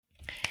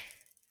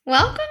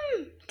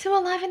Welcome to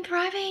Alive and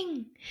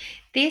Thriving.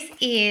 This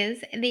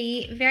is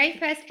the very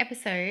first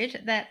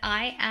episode that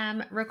I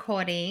am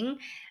recording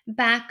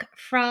back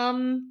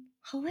from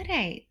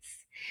holidays.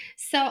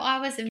 So I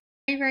was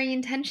very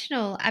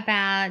intentional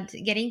about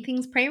getting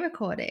things pre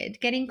recorded,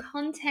 getting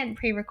content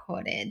pre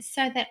recorded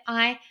so that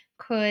I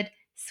could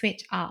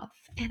switch off.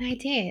 And I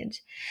did.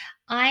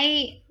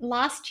 I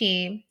last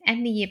year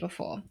and the year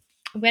before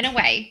went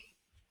away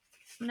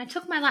and I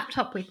took my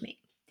laptop with me.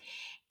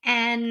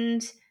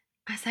 And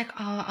I was like,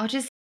 oh,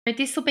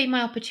 this will be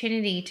my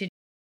opportunity to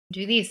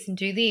do this and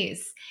do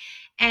this.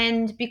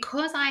 And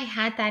because I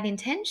had that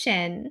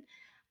intention,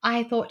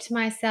 I thought to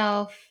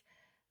myself,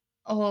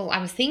 oh, I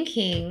was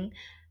thinking,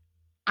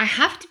 I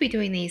have to be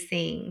doing these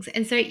things.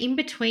 And so in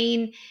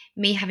between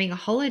me having a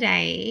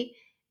holiday,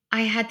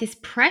 I had this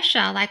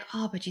pressure like,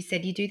 oh, but you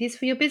said you do this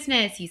for your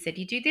business. You said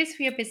you do this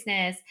for your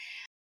business.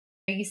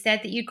 You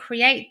said that you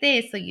create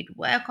this or you'd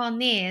work on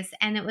this.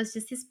 And it was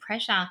just this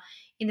pressure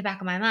in the back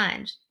of my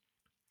mind.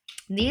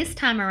 This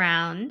time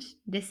around,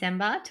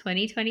 December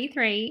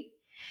 2023,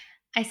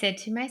 I said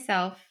to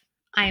myself,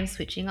 I am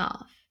switching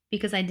off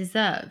because I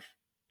deserve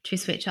to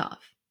switch off.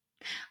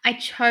 I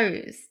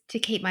chose to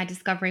keep my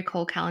discovery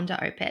call calendar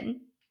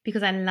open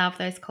because I love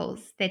those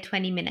calls. They're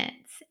 20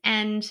 minutes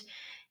and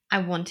I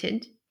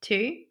wanted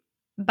to,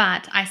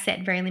 but I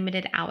set very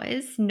limited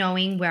hours,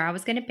 knowing where I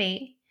was going to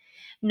be,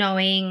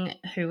 knowing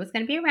who was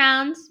going to be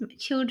around, my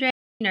children,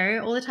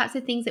 all the types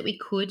of things that we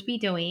could be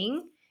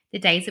doing, the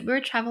days that we were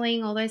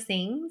traveling, all those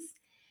things.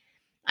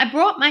 I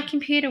brought my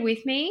computer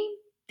with me,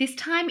 this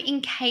time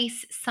in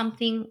case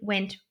something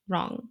went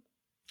wrong.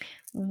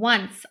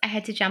 Once I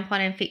had to jump on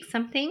and fix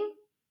something,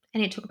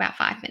 and it took about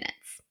 5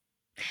 minutes.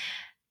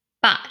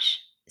 But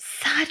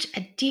such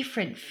a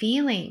different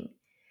feeling,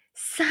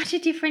 such a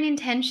different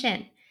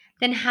intention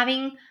than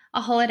having a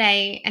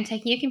holiday and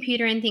taking your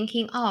computer and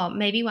thinking, oh,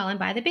 maybe while I'm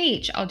by the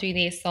beach, I'll do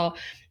this, or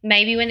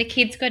maybe when the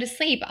kids go to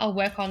sleep, I'll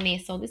work on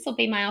this, or this will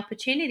be my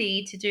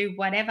opportunity to do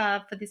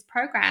whatever for this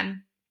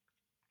program.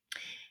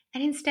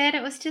 And instead,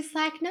 it was just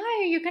like, no,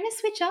 you're going to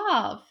switch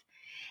off.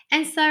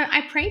 And so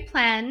I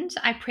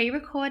I pre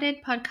recorded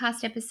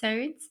podcast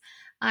episodes,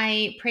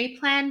 I pre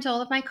planned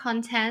all of my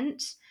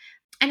content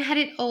and had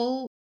it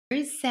all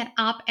set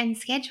up and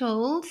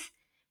scheduled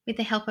with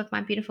the help of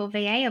my beautiful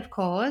VA, of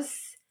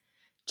course,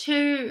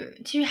 to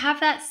have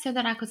that so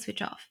that I could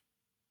switch off.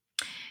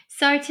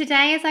 So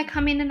today, as I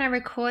come in and I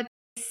record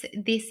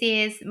this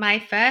is my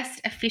first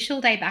official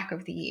day back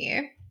of the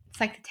year. It's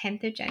like the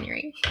 10th of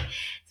January.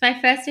 It's my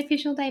first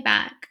official day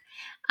back.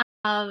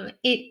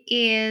 It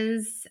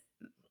is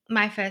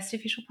my first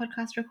official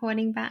podcast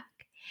recording back.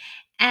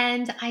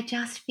 And I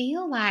just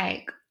feel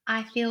like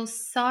I feel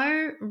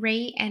so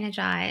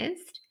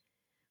re-energized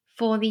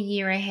for the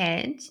year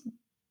ahead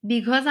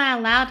because I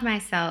allowed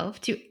myself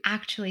to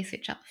actually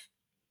switch off.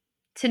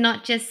 To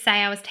not just say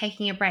I was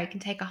taking a break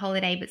and take a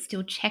holiday, but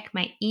still check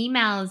my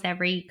emails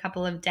every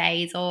couple of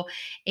days or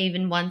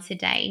even once a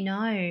day.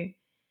 No.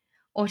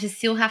 Or to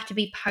still have to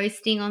be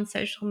posting on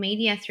social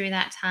media through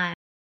that time.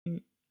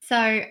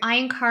 So I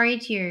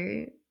encourage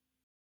you,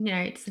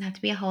 it doesn't have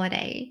to be a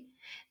holiday,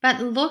 but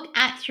look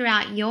at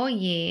throughout your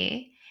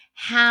year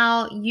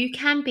how you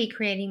can be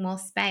creating more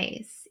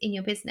space in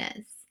your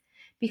business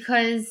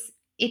because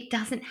it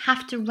doesn't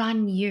have to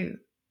run you.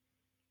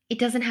 It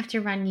doesn't have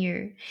to run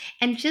you.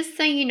 And just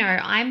so you know,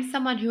 I'm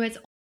someone who has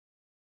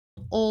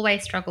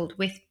always struggled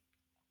with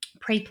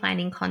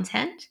pre-planning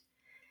content.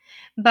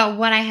 But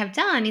what I have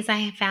done is I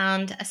have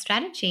found a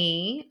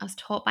strategy. I was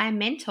taught by a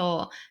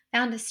mentor,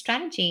 found a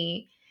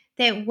strategy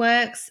that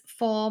works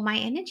for my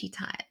energy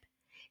type,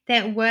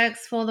 that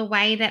works for the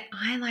way that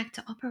I like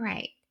to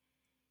operate.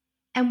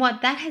 And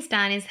what that has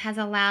done is has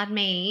allowed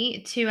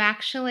me to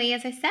actually,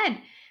 as I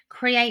said,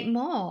 create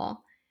more,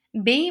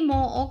 be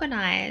more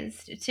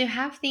organized, to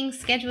have things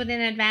scheduled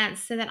in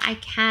advance so that I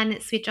can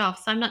switch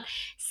off. So I'm not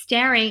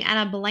staring at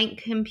a blank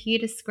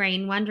computer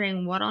screen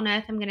wondering what on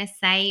earth I'm going to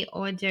say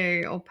or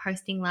do or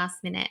posting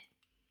last minute.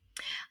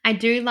 I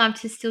do love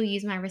to still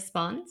use my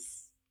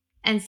response.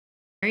 And so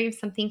if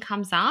something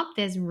comes up,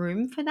 there's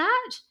room for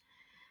that.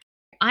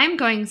 I'm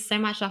going so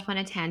much off on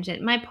a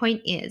tangent. My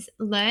point is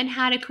learn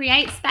how to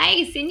create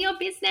space in your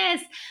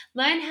business.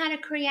 Learn how to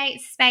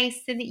create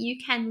space so that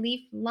you can live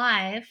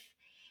life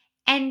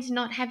and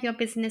not have your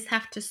business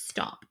have to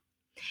stop.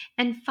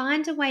 And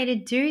find a way to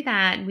do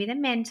that with a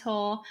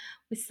mentor,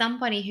 with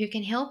somebody who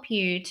can help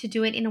you to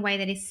do it in a way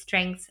that is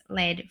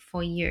strengths-led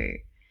for you.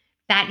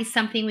 That is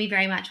something we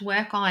very much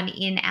work on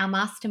in our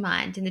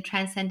mastermind, in the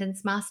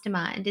Transcendence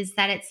Mastermind, is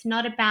that it's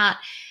not about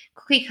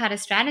cookie cutter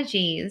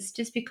strategies.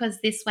 Just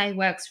because this way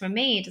works for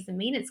me, it doesn't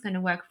mean it's going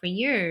to work for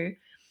you.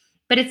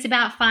 But it's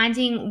about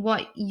finding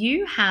what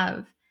you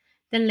have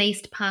the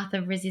least path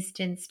of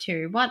resistance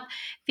to, what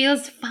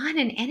feels fun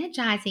and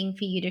energizing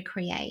for you to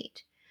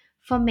create.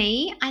 For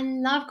me, I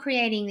love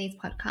creating these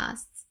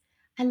podcasts.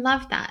 I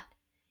love that.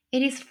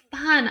 It is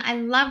fun. I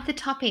love the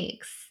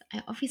topics.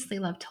 I obviously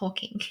love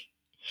talking.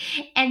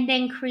 And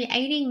then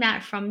creating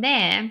that from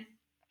there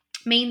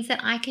means that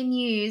I can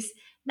use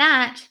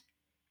that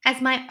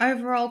as my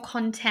overall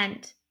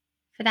content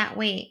for that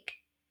week.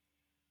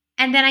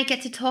 And then I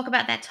get to talk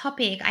about that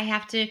topic. I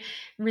have to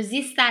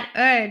resist that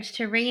urge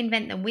to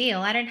reinvent the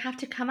wheel. I don't have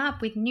to come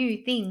up with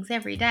new things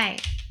every day.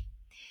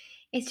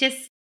 It's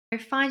just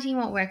finding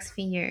what works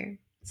for you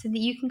so that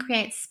you can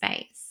create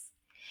space.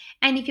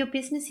 And if your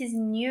business is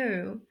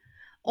new,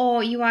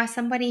 or you are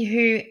somebody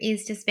who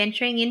is just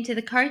venturing into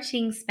the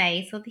coaching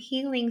space or the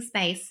healing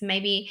space,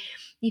 maybe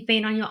you've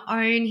been on your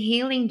own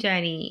healing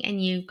journey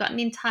and you've gotten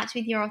in touch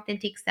with your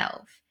authentic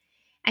self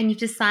and you've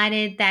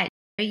decided that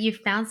you've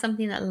found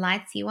something that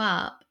lights you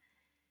up.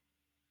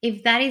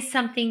 If that is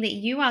something that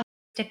you are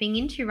stepping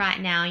into right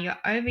now, you're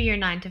over your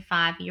 9 to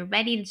 5, you're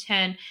ready to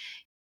turn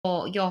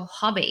your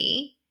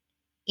hobby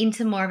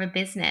into more of a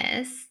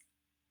business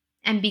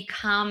and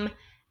become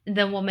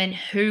the woman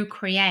who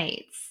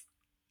creates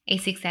a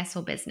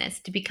successful business,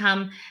 to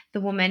become the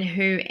woman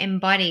who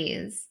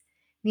embodies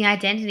the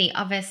identity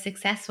of a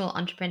successful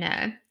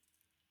entrepreneur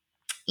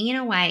in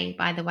a way,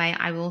 by the way,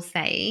 I will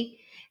say,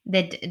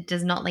 that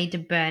does not lead to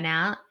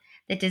burnout,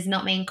 that does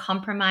not mean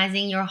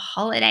compromising your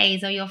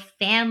holidays or your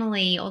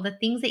family or the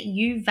things that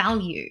you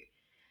value,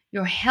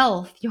 your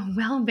health, your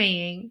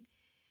well-being.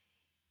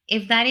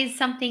 If that is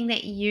something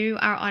that you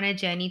are on a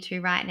journey to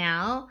right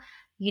now,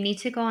 you need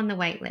to go on the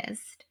wait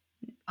list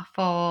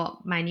for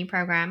my new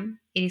program.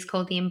 It is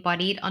called the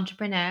Embodied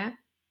Entrepreneur.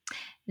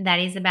 That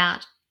is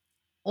about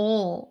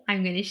all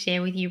I'm going to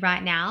share with you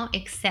right now,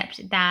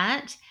 except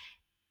that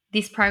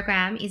this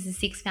program is the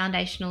 6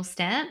 foundational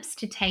steps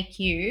to take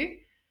you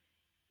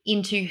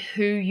into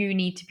who you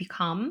need to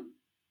become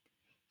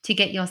to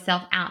get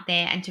yourself out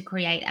there and to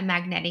create a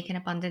magnetic and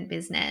abundant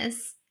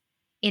business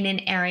in an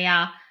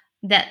area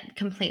that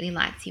completely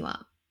lights you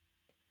up.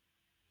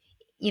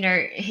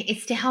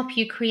 It's to help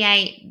you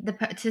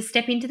to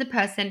step into the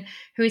person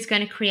who is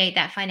going to create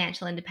that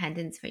financial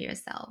independence for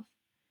yourself,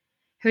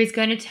 who is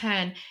going to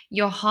turn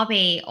your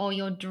hobby or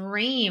your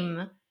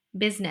dream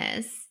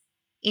business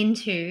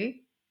into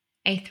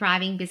a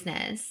thriving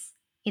business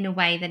in a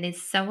way that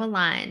is so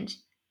aligned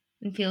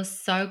and feels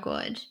so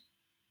good.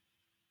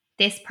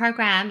 This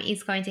program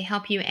is going to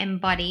help you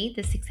embody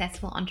the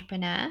successful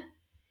entrepreneur.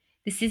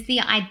 This is the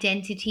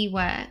identity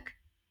work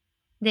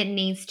that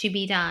needs to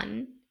be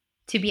done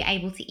to be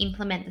able to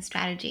implement the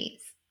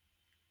strategies.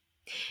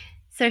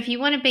 So if you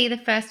want to be the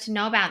first to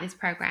know about this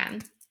program,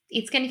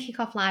 it's going to kick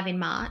off live in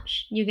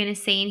March. You're going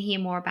to see and hear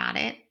more about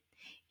it.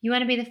 You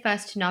want to be the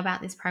first to know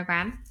about this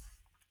program,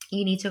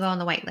 you need to go on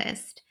the wait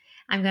list.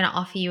 I'm going to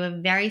offer you a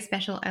very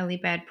special early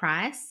bird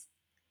price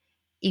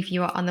if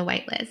you are on the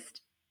wait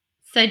list.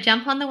 So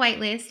jump on the wait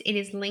list. It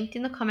is linked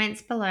in the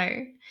comments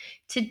below.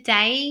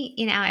 Today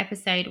in our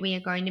episode, we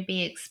are going to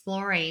be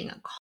exploring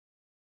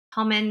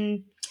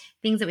common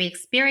things that we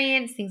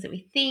experience, things that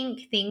we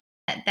think, things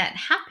that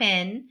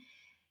happen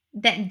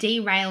that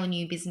derail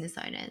new business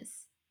owners.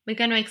 We're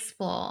going to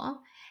explore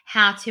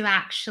how to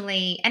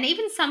actually, and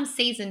even some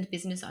seasoned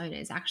business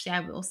owners, actually, I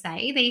will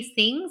say these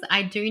things.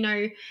 I do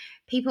know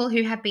people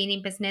who have been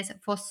in business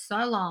for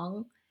so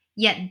long,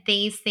 yet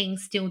these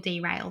things still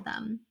derail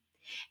them.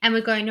 And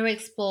we're going to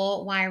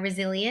explore why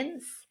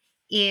resilience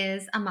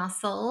is a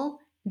muscle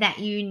that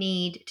you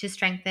need to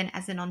strengthen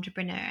as an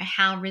entrepreneur,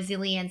 how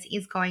resilience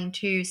is going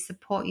to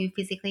support you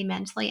physically,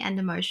 mentally, and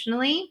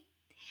emotionally.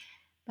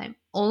 But I'm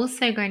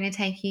also going to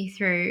take you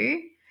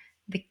through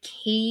the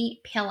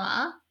key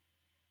pillar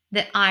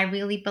that I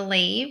really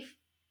believe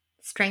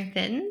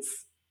strengthens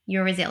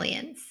your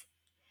resilience.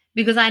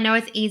 Because I know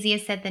it's easier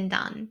said than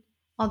done.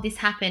 Oh, this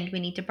happened. We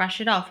need to brush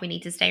it off. We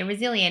need to stay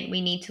resilient. We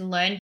need to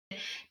learn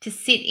to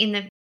sit in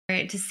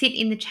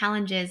the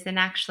challenges and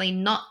actually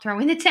not throw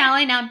in the towel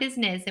in our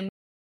business. And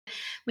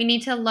we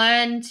need to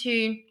learn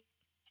to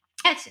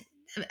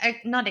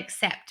not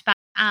accept, but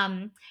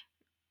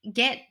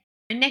get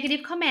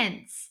negative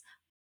comments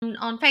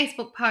on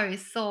Facebook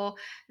posts or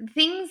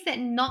things that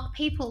knock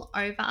people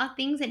over,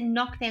 things that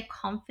knock their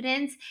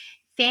confidence,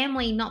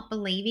 family not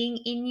believing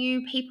in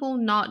you, people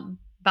not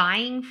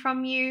buying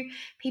from you,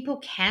 people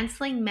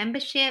canceling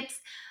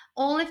memberships.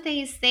 All of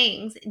these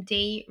things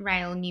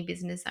derail new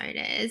business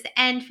owners,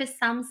 and for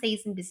some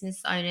seasoned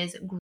business owners,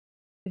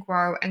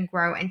 grow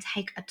and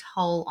take a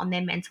toll on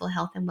their mental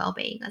health and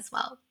well-being as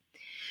well.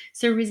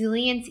 So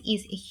resilience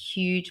is a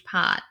huge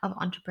part of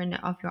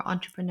your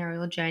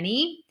entrepreneurial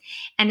journey,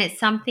 and it's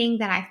something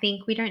that I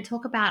think we don't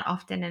talk about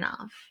often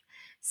enough.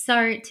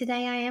 So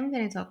today I am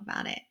going to talk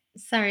about it.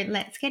 So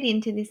let's get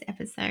into this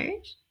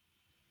episode.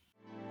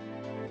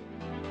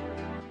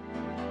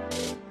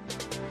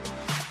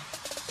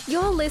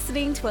 You're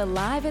listening to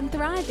Alive and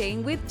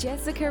Thriving with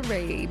Jessica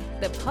Reed,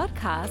 the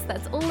podcast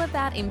that's all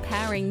about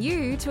empowering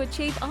you to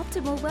achieve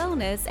optimal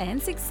wellness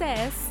and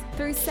success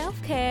through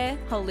self-care,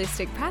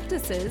 holistic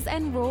practices,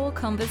 and raw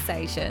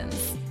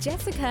conversations.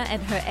 Jessica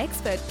and her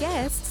expert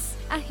guests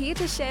are here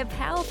to share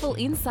powerful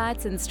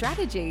insights and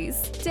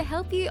strategies to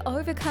help you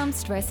overcome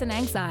stress and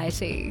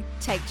anxiety,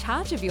 take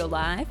charge of your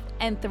life,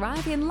 and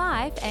thrive in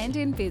life and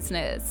in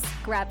business.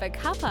 Grab a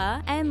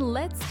cuppa and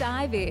let's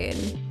dive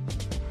in.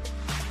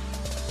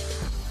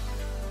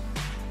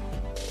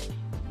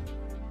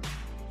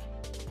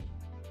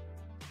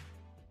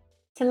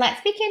 So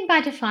let's begin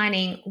by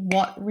defining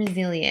what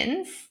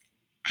resilience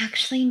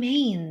actually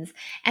means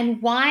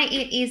and why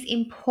it is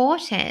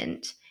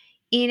important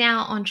in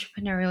our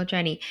entrepreneurial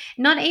journey.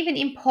 Not even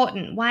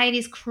important, why it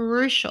is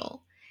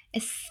crucial,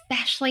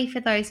 especially for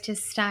those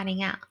just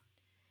starting out.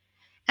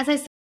 As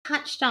I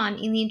touched on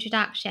in the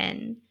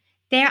introduction,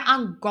 there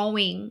are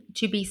going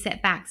to be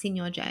setbacks in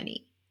your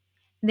journey.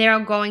 There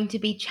are going to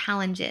be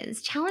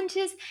challenges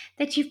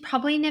that you've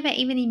probably never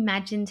even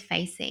imagined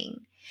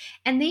facing.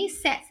 And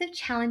these sets of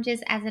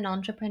challenges as an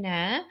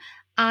entrepreneur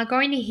are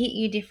going to hit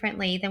you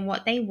differently than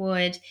what they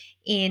would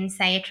in,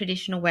 say, a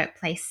traditional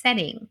workplace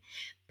setting,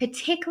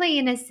 particularly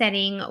in a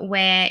setting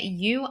where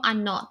you are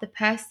not the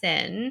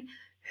person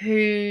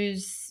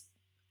whose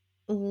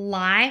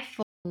life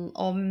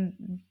or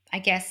I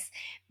guess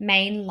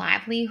main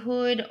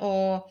livelihood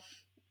or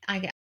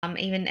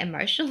even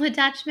emotional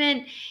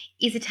attachment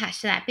is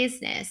attached to that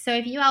business. So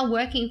if you are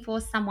working for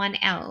someone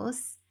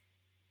else,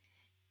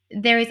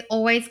 there is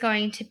always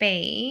going to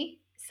be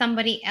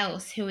somebody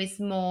else who is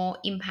more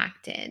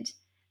impacted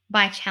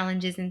by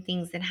challenges and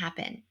things that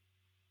happen.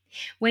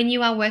 When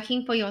you are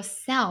working for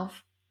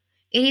yourself,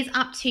 it is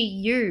up to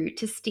you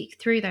to stick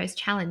through those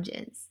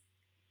challenges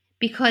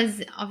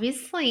because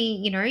obviously,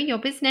 your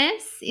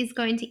business is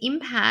going to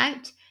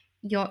impact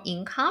your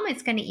income,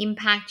 it's going to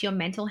impact your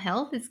mental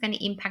health, it's going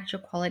to impact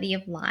your quality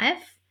of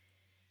life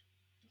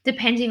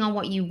depending on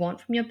what you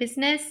want from your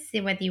business,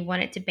 whether you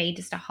want it to be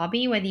just a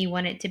hobby, whether you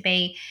want it to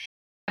be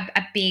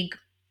a big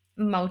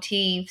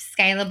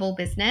multi-scalable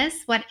business,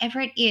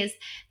 whatever it is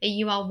that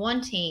you are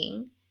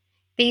wanting,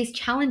 these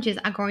challenges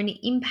are going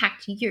to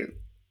impact you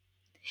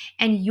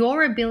and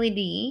your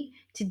ability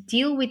to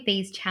deal with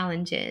these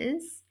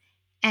challenges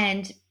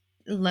and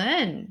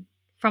learn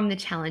from the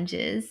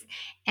challenges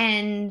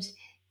and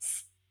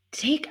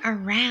stick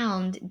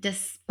around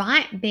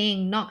despite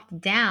being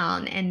knocked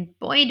down. And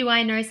boy, do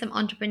I know some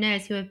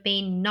entrepreneurs who have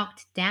been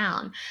knocked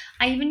down.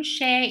 I even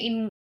share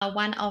in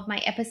one of my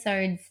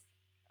episodes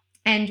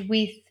and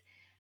with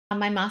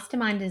my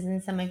masterminders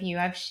and some of you,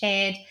 I've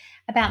shared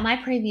about my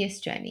previous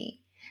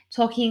journey,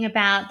 talking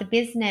about the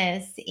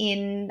business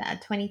in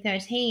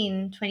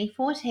 2013,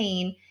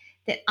 2014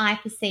 that I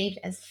perceived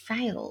as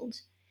failed.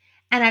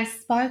 And I've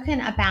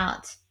spoken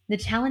about the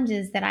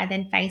challenges that I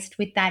then faced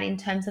with that in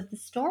terms of the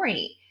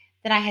story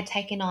that I had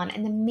taken on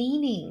and the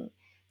meaning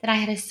that I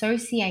had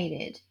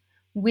associated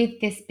with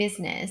this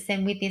business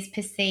and with this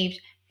perceived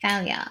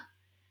failure.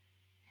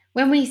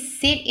 When we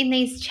sit in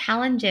these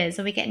challenges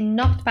or we get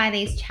knocked by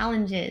these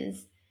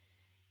challenges,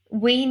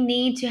 we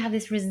need to have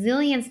this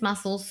resilience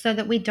muscle so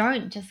that we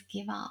don't just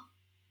give up.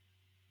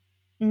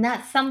 And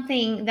that's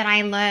something that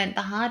I learned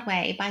the hard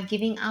way by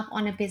giving up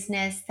on a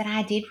business that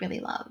I did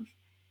really love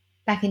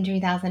back in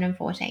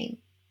 2014.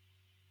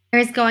 There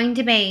is going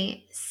to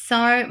be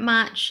so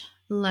much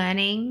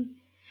learning.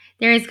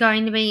 There is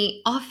going to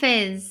be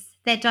offers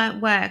that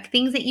don't work,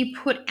 things that you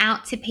put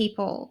out to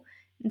people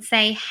and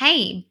say,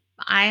 hey,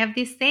 I have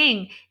this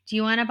thing. Do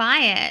you want to buy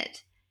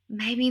it?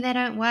 Maybe they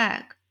don't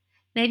work.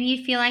 Maybe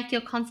you feel like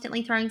you're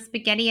constantly throwing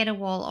spaghetti at a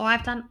wall. Or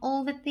I've done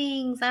all the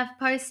things. I've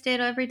posted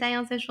every day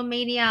on social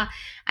media.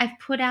 I've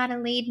put out a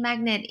lead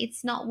magnet.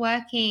 It's not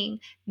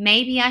working.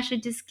 Maybe I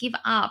should just give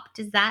up.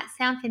 Does that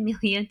sound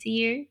familiar to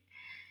you?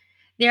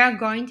 There are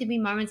going to be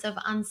moments of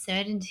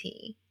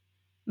uncertainty,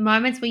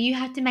 moments where you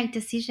have to make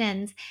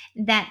decisions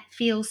that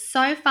feel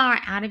so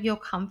far out of your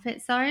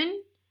comfort zone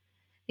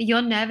that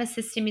your nervous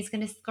system is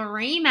going to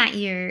scream at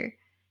you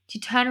to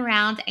turn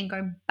around and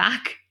go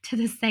back to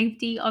the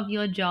safety of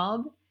your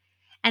job.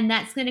 And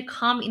that's going to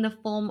come in the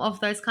form of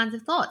those kinds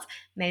of thoughts.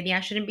 Maybe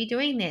I shouldn't be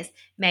doing this.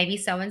 Maybe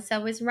so and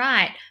so is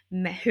right.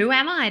 Who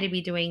am I to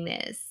be doing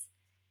this?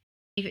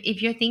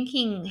 If you're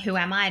thinking, who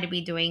am I to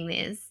be doing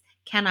this?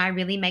 Can I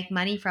really make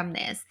money from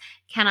this?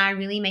 Can I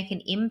really make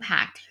an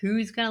impact?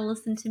 Who's going to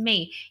listen to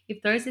me?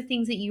 If those are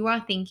things that you are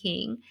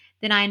thinking,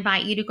 then I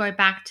invite you to go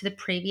back to the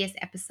previous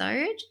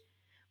episode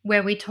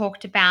where we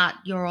talked about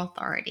your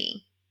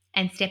authority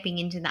and stepping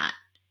into that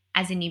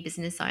as a new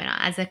business owner,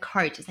 as a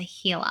coach, as a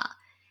healer,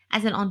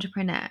 as an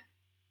entrepreneur,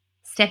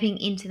 stepping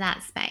into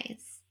that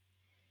space.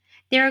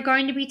 There are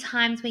going to be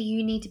times where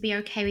you need to be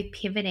okay with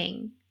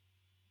pivoting.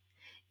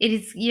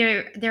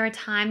 There are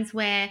times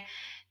where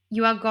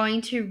you are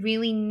going to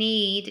really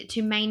need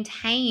to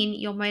maintain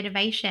your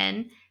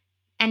motivation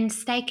and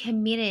stay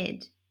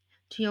committed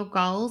to your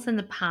goals and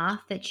the path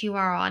that you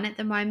are on at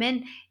the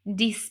moment,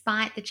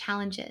 despite the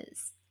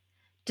challenges,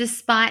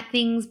 despite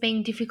things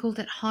being difficult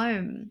at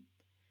home,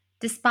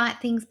 despite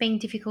things being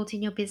difficult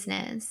in your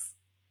business.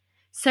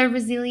 So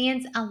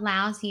resilience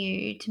allows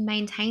you to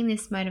maintain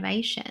this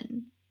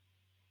motivation.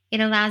 It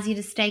allows you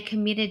to stay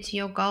committed to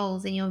your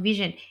goals and your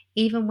vision,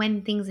 even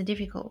when things are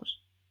difficult.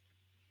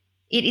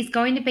 It is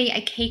going to be a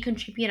key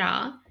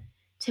contributor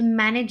to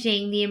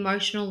managing the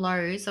emotional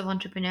lows of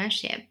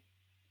entrepreneurship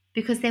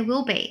because there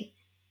will be.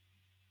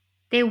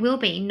 There will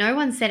be. No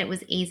one said it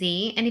was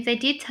easy. And if they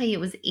did tell you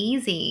it was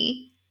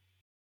easy,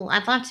 well,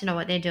 I'd love to know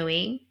what they're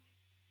doing.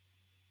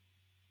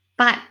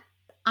 But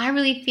I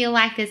really feel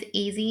like there's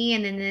easy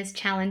and then there's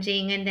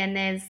challenging and then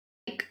there's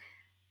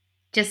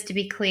Just to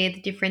be clear,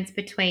 the difference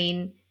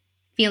between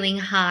feeling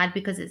hard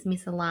because it's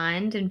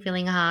misaligned and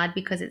feeling hard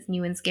because it's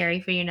new and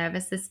scary for your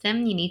nervous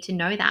system, you need to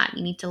know that.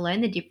 You need to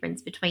learn the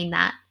difference between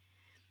that.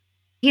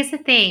 Here's the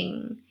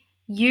thing,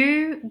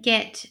 you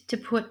get to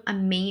put a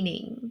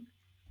meaning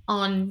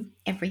on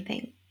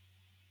everything.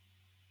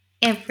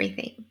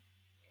 Everything.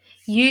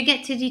 You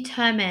get to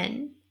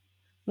determine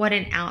what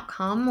an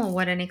outcome or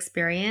what an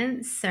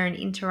experience or an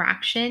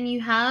interaction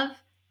you have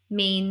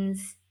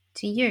means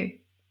to you.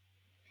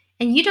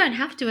 And you don't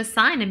have to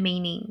assign a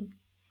meaning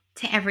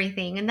to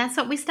everything. And that's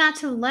what we start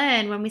to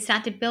learn when we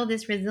start to build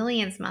this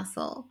resilience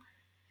muscle,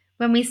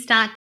 when we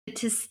start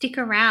to stick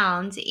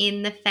around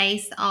in the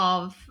face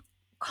of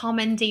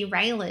common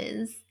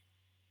derailers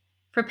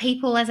for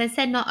people, as I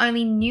said, not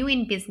only new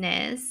in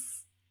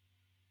business,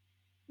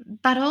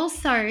 but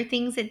also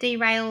things that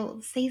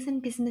derail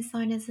seasoned business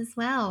owners as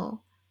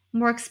well,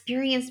 more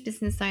experienced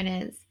business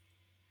owners,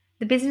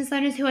 the business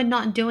owners who are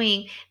not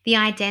doing the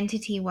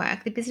identity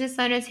work, the business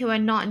owners who are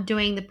not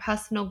doing the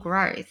personal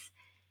growth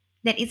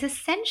that is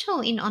essential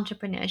in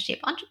entrepreneurship.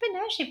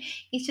 Entrepreneurship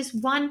is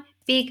just one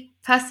big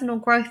personal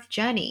growth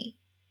journey.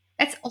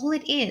 That's all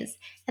it is.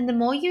 And the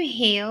more you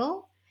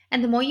heal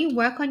and the more you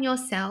work on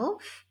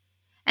yourself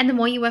and the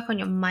more you work on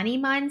your money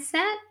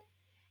mindset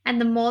and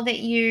the more that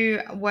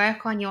you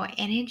work on your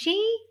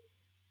energy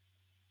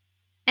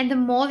and the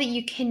more that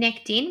you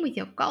connect in with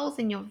your goals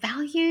and your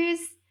values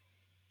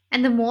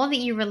and the more that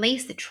you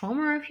release the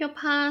trauma of your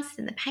past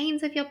and the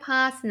pains of your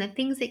past and the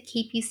things that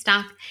keep you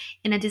stuck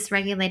in a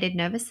dysregulated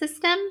nervous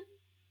system,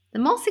 the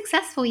more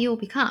successful you will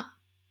become.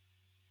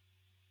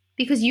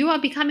 Because you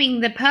are becoming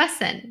the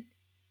person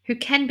who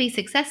can be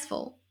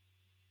successful.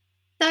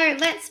 So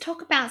let's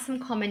talk about some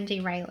common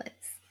derailers.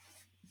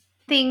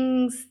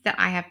 Things that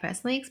I have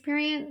personally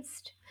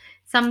experienced,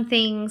 some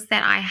things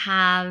that I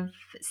have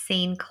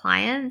seen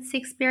clients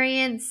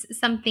experience,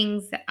 some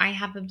things that I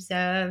have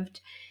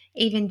observed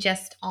even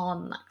just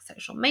on like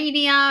social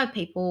media,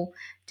 people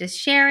just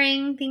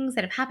sharing things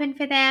that have happened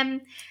for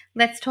them.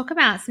 Let's talk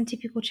about some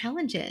typical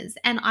challenges.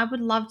 And I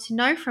would love to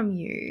know from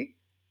you,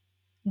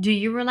 do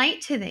you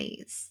relate to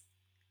these?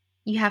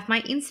 You have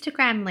my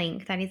Instagram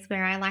link. That is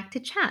where I like to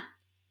chat.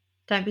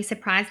 Don't be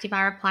surprised if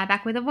I reply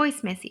back with a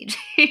voice message.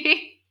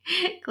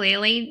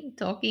 Clearly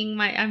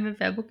I'm a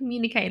verbal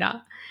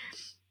communicator.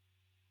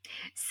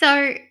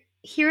 So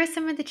here are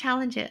some of the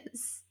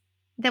challenges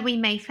that we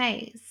may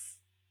face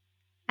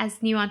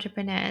as new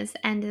entrepreneurs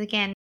and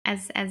again,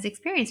 as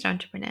experienced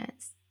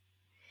entrepreneurs.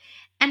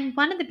 And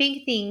one of the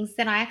big things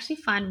that I actually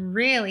find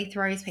really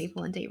throws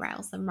people and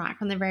derails them right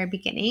from the very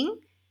beginning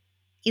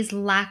is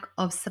lack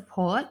of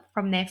support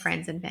from their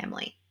friends and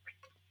family.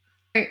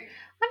 So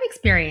I've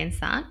experienced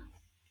that.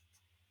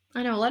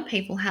 I know a lot of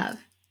people have.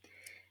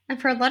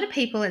 And for a lot of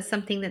people, it's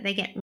something that they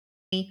get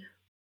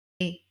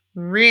really,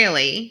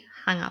 really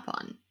hung up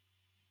on.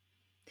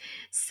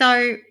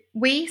 So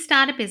we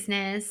start a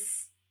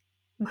business.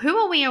 Who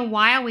are we and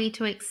why are we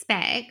to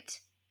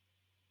expect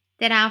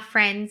that our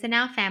friends and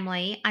our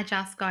family are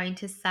just going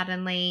to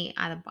suddenly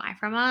either buy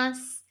from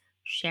us,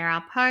 share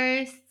our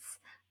posts,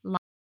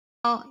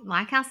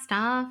 like our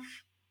stuff?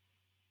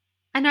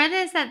 I know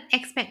there's that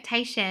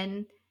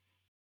expectation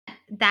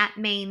that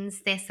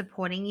means they're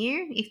supporting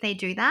you if they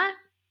do that.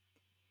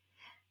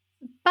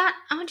 But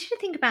I want you to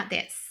think about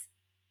this.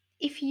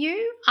 If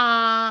you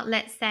are,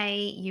 let's say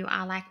you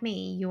are like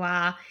me, you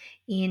are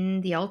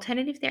in the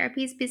alternative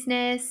therapies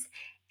business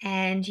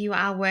and you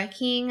are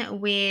working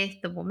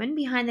with the woman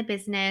behind the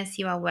business,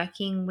 you are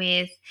working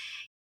with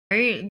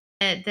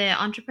the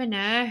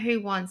entrepreneur who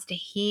wants to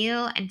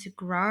heal and to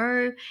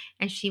grow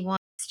and she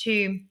wants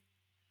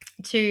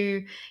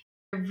to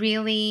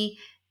really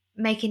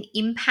make an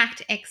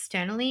impact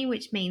externally,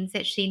 which means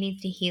that she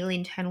needs to heal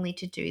internally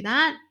to do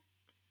that.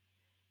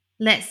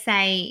 Let's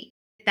say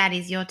that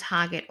is your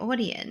target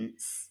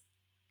audience.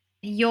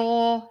 I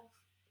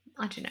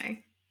don't know,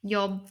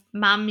 your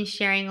mum is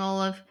sharing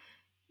all of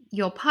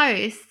your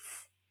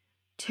posts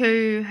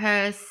to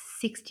her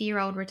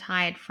 60-year-old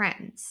retired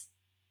friends.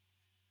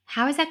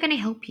 How is that going to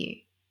help you?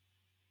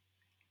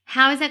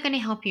 How is that going to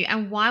help you?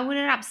 And why would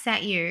it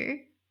upset you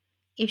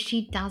if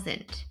she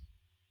doesn't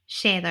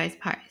share those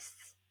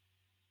posts?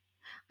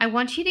 I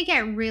want you to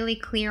get really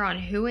clear on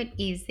who it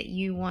is that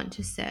you want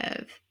to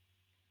serve,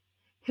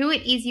 who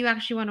it is you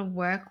actually want to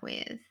work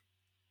with.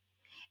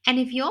 And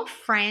if your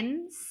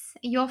friends,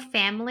 your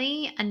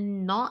family are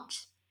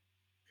not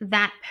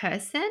that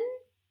person,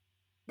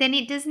 then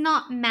it does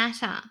not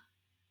matter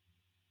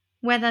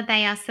whether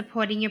they are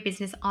supporting your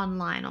business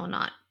online or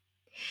not.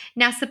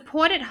 Now,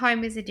 support at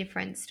home is a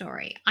different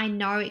story. I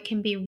know it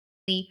can be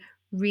really,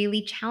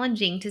 really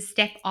challenging to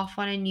step off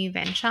on a new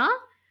venture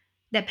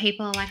that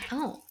people are like,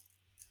 oh,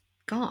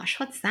 gosh,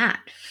 what's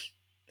that?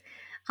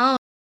 Oh,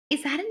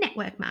 is that a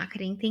network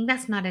marketing thing?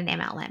 That's not an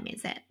MLM,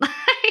 is it?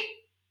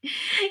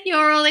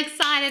 You're all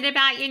excited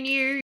about your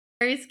new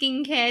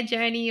skincare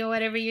journey or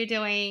whatever you're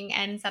doing,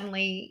 and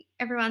suddenly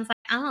everyone's like,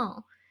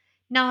 oh,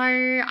 No,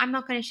 I'm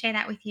not going to share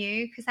that with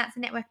you because that's a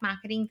network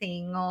marketing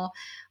thing. Or,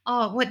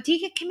 oh, what do you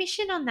get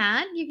commission on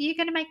that? You're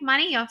going to make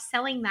money off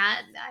selling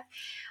that.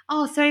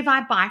 Oh, so if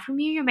I buy from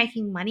you, you're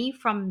making money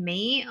from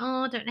me.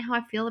 Oh, I don't know how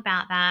I feel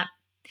about that.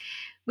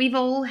 We've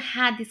all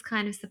had this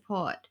kind of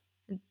support,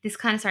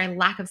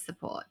 lack of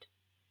support.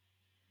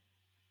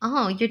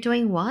 Oh, you're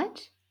doing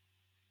what?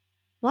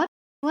 What?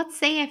 What's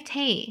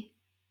CFT?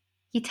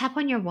 You tap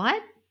on your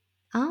what?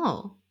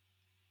 Oh,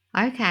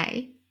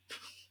 okay.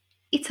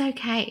 It's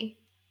okay.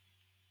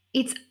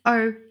 It's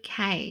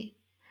okay.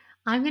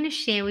 I'm going to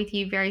share with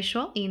you very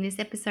shortly in this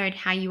episode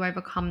how you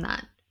overcome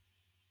that,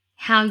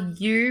 how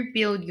you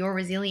build your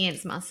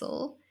resilience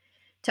muscle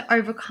to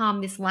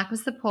overcome this lack of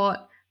support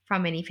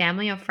from any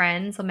family or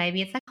friends. Or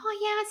maybe it's like, oh,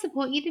 yeah, I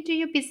support you to do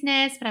your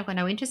business, but I've got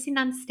no interest in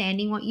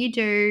understanding what you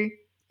do.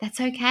 That's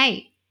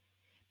okay.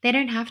 They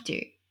don't have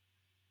to.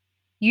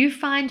 You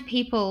find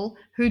people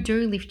who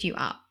do lift you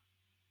up.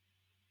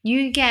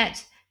 You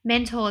get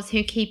mentors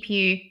who keep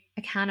you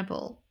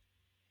accountable.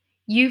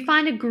 You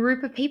find a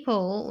group of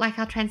people like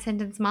our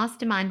Transcendence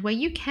Mastermind where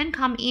you can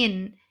come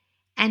in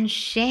and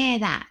share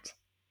that,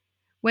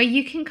 where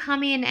you can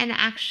come in and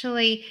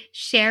actually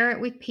share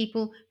it with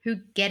people who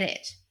get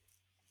it.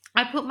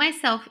 I put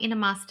myself in a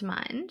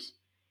mastermind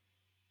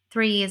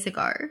 3 years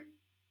ago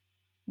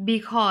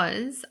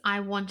because I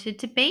wanted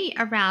to be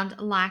around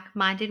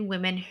like-minded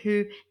women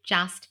who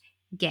just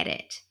get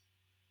it,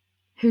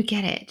 who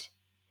get it.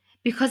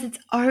 Because it's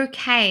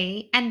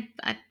okay. And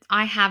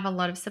I have a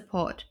lot of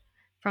support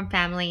from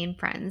family and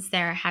friends.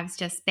 There has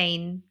just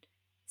been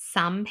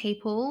some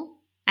people,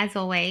 as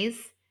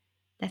always,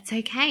 that's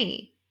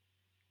okay.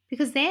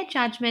 Because their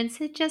judgments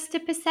are just a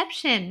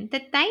perception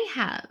that they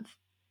have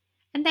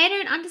and they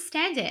don't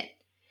understand it.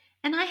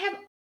 And I have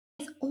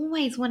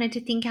always wanted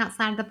to think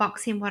outside of the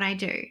box in what I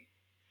do.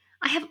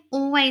 I have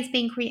always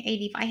been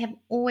creative. I have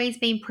always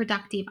been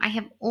productive.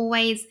 I've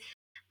always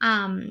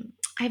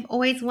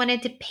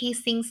wanted to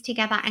piece things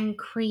together and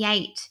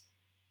create.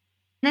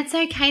 And it's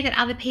okay that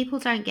other people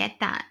don't get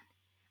that.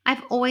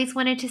 I've always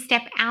wanted to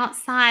step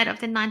outside of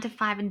the 9 to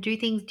 5 and do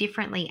things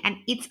differently. And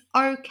it's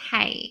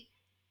okay.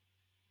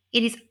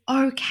 It is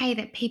okay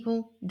that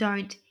people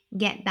don't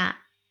get that.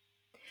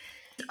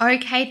 It's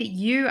okay that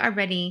you are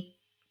ready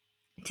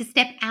to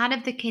step out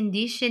of the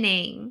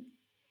conditioning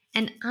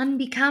and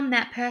unbecome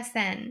that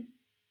person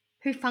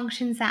who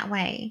functions that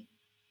way.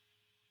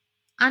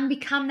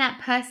 Unbecome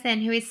that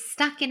person who is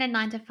stuck in a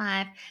 9 to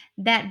 5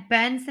 that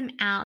burns them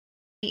out,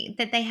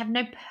 that they have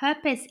no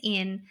purpose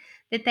in,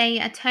 that they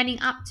are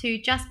turning up to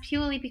just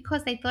purely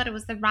because they thought it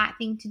was the right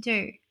thing to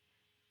do.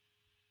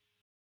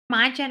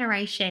 My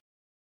generation,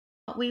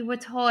 we were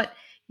taught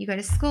you go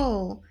to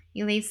school,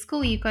 you leave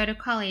school, you go to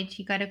college,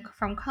 you go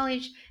from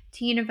college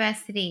to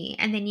university,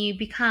 and then you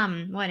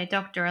become a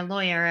doctor, a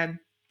lawyer, a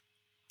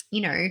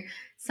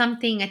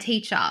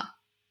teacher.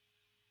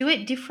 Do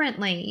it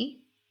differently.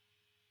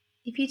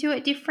 If you do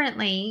it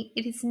differently,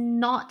 it is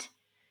not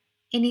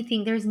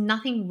anything, there's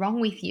nothing wrong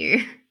with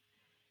you.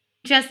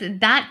 Just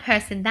that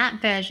person,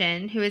 that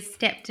version who has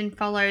stepped and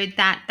followed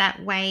that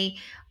way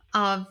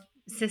of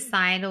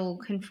societal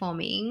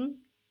conforming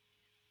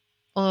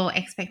or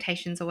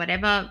expectations or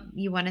whatever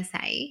you want to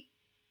say,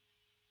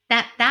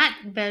 that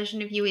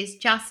version of you is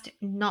just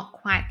not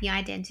quite the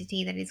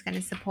identity that is going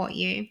to support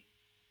you.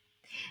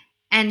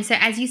 And so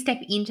as you step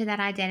into that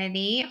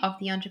identity of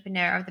the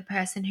entrepreneur, of the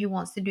person who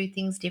wants to do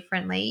things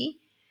differently,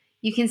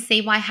 you can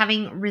see why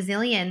having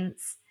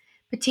resilience,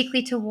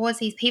 particularly towards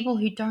these people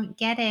who don't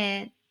get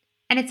it,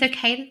 and it's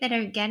okay that they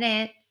don't get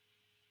it.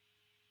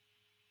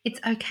 It's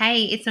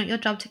okay. It's not your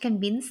job to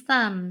convince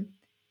them.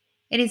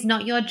 It is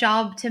not your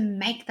job to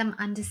make them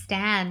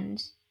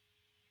understand.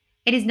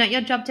 It is not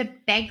your job to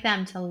beg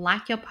them to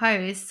like your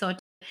posts or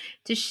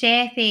to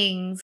share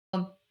things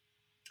or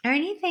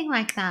anything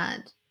like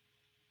that.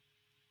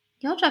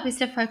 Your job is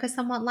to focus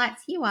on what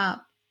lights you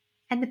up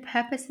and the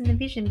purpose and the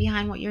vision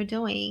behind what you're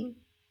doing.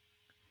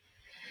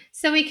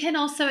 So we can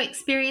also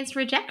experience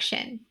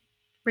rejection.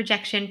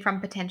 Rejection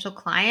from potential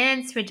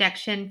clients,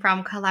 rejection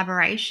from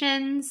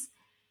collaborations.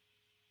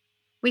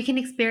 We can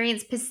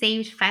experience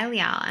perceived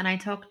failure. And I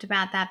talked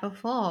about that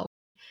before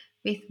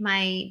with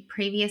my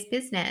previous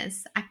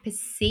business. I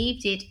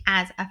perceived it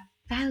as a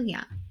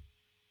failure.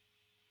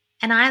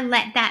 And I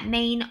let that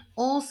mean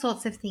all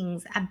sorts of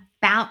things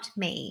about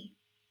me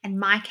and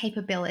my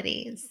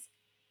capabilities.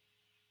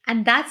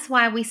 And that's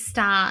why we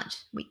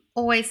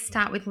always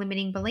start with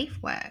limiting belief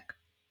work.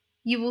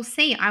 You will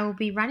see I will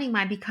be running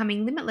my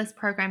Becoming Limitless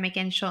program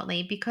again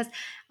shortly, because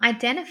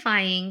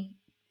identifying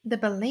the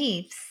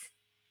beliefs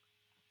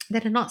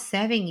that are not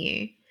serving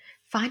you,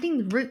 finding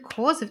the root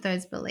cause of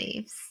those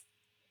beliefs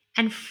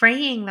and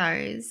freeing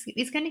those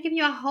is going to give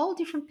you a whole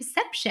different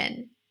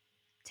perception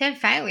to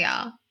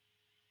failure.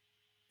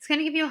 It's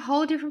going to give you a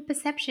whole different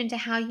perception to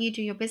how you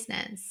do your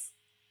business.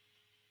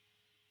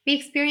 We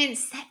experience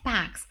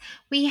setbacks.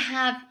 We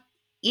have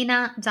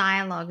inner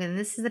dialogue, and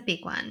this is a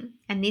big one.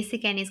 And this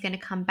again is going to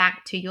come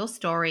back to your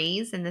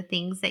stories and the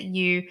things that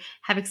you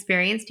have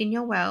experienced in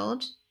your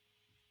world.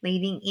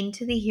 leading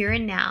into the here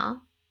and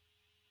now,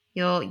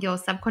 your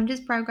subconscious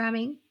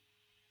programming,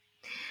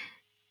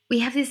 we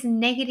have this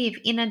negative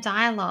inner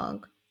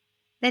dialogue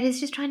that is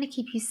just trying to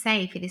keep you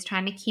safe. It is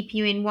trying to keep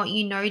you in what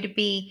you know to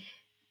be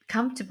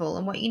comfortable.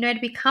 And what you know to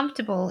be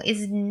comfortable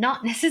is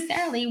not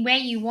necessarily where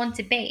you want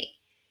to be.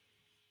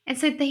 And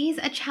so these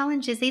are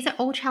challenges. These are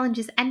all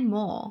challenges and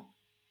more.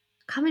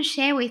 Come and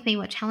share with me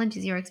what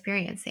challenges you're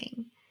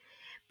experiencing.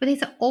 But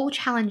these are all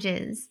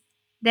challenges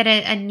that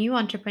a new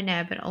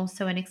entrepreneur, but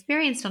also an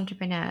experienced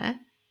entrepreneur,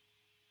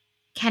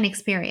 can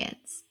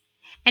experience.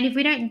 And if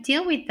we don't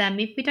deal with them,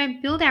 if we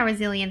don't build our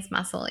resilience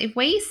muscle, if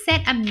we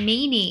set a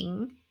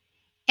meaning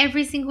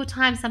every single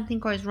time something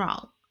goes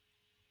wrong,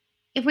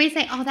 if we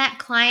say, oh, that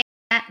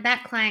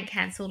client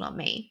cancelled on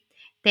me,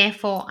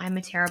 therefore I'm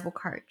a terrible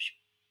coach.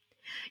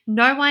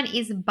 No one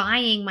is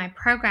buying my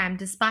program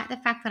despite the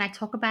fact that I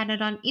talk about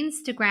it on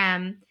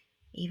Instagram,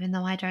 even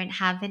though I don't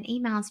have an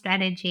email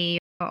strategy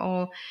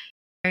or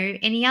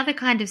any other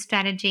kind of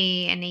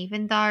strategy. And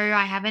even though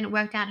I haven't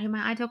worked out who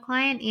my ideal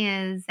client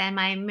is and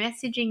my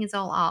messaging is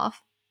all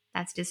off,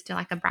 that's just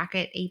like a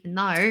bracket, even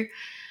though.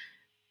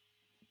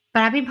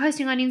 But I've been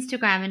posting on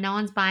Instagram and no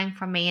one's buying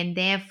from me, and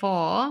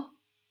therefore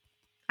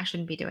I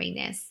shouldn't be doing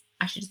this.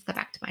 I should just go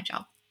back to my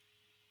job.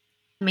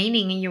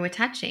 Meaning you're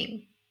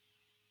attaching.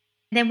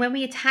 Then when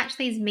we attach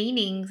these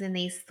meanings and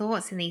these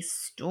thoughts and these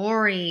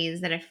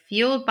stories that are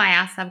fueled by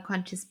our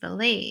subconscious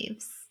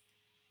beliefs,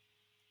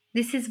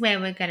 this is where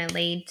we're going to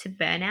lead to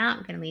burnout,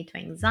 we're going to lead to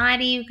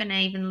anxiety, we're going to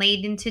even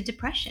lead into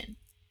depression.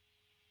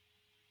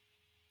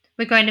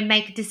 We're going to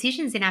make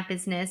decisions in our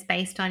business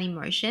based on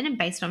emotion and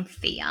based on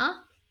fear.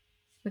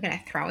 We're going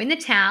to throw in the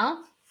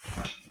towel,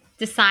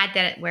 decide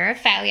that we're a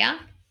failure.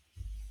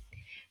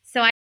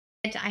 So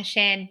I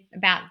shared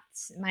about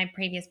my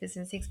previous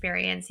business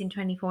experience in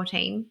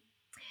 2014,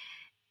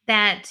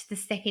 that the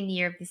second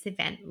year of this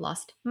event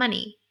lost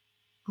money.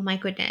 Oh my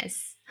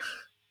goodness.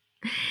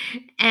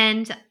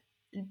 And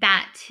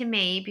that to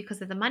me,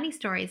 because of the money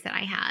stories that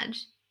I had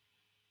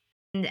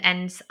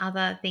and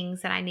other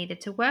things that I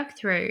needed to work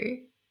through,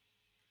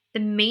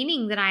 the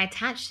meaning that I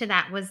attached to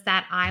that was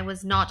that I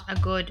was not a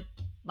good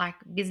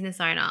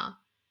business owner,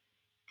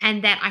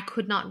 and that I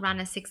could not run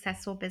a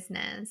successful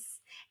business,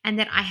 and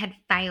that I had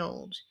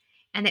failed,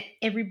 and that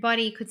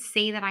everybody could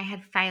see that I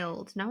had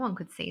failed. No one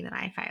could see that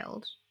I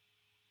failed.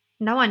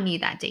 No one knew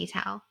that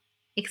detail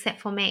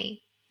except for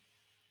me.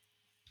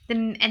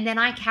 And then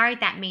I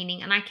carried that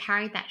meaning and I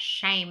carried that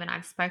shame, and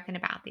I've spoken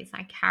about this.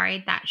 I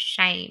carried that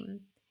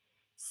shame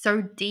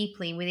so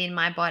deeply within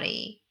my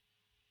body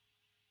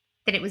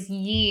that it was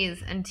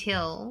years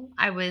until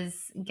I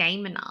was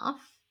game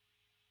enough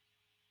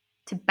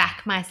to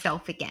back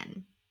myself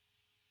again,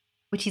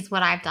 which is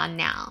what I've done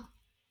now.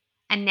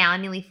 And now,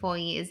 nearly 4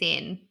 years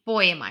in,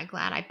 boy, am I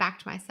glad I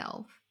backed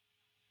myself.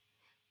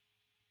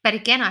 But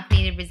again, I've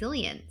needed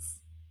resilience.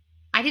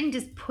 I didn't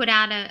just put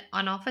out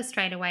an offer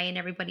straight away and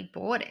everybody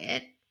bought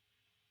it.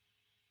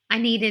 I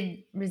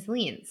needed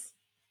resilience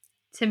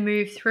to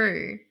move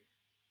through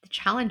the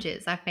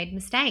challenges. I've made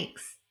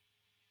mistakes.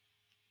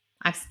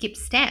 I've skipped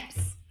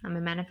steps. I'm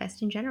a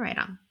manifesting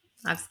generator.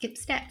 I've skipped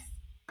steps.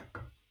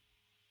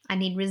 I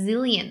need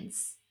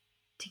resilience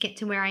to get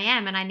to where I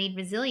am, and I need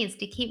resilience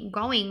to keep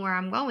going where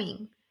I'm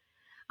going.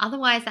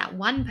 Otherwise, that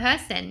one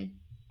person,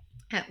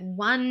 that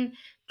one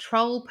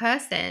troll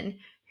person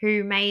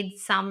who made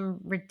some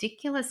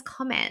ridiculous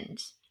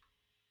comment,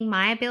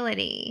 my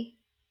ability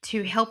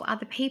to help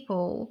other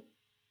people,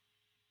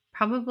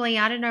 probably,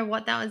 I don't know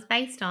what that was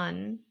based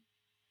on.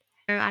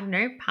 I don't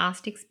know,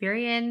 past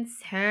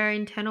experience, her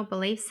internal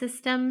belief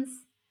systems.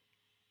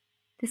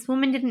 This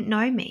woman didn't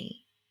know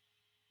me.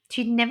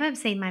 She'd never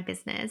seen my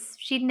business.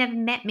 She'd never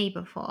met me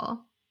before.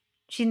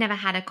 She'd never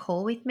had a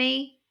call with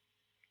me.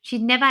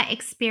 She'd never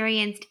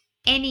experienced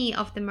any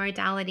of the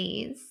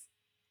modalities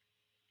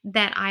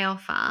that I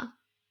offer.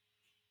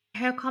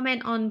 Her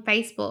comment on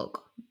Facebook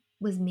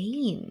was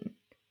mean.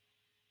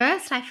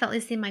 First, I felt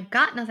this in my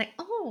gut and I was like,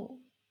 oh.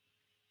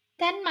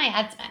 Then my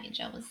ads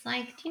manager was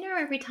like, do you know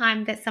every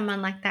time that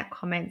someone like that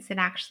comments, it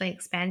actually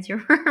expands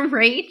your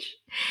reach?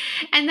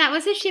 And that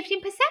was a shift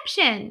in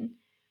perception.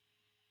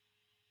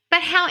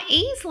 But how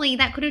easily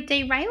that could have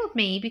derailed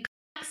me, because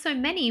like so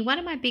many, one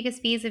of my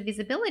biggest fears of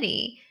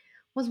visibility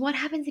was, what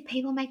happens if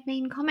people make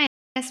mean comments?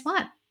 Guess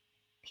what?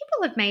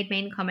 People have made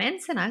mean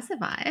comments and I've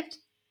survived,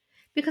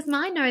 because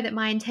I know that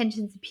my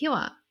intentions are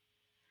pure.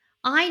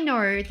 I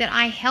know that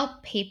I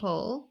help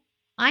people.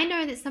 I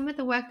know that some of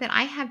the work that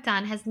I have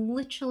done has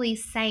literally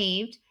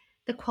saved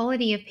the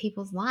quality of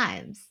people's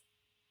lives.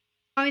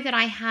 I know that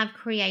I have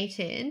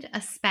created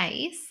a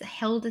space,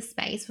 held a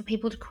space for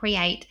people to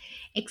create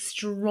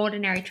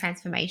extraordinary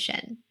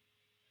transformation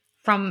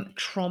from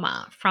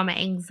trauma, from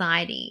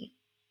anxiety,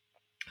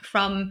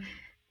 from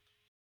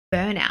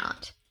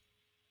burnout,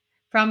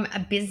 from a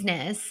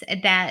business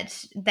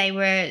that they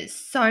were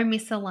so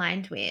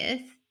misaligned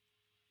with,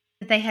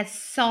 that they had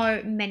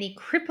so many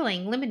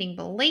crippling, limiting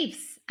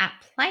beliefs at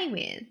play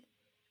with,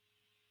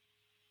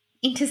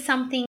 into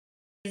something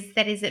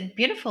that is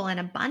beautiful and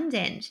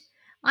abundant.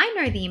 I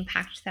know the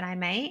impact that I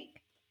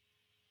make.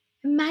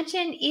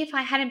 Imagine if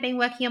I hadn't been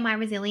working on my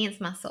resilience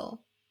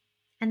muscle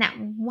and that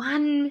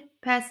one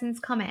person's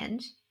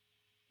comment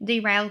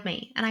derailed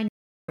me. And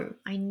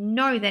I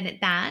know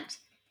that that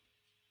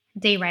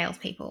derails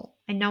people.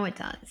 I know it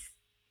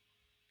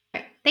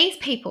does. These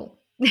people,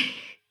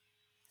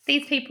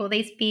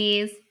 these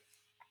fears,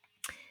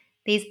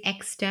 these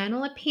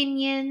external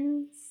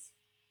opinions,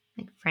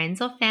 like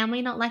friends or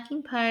family not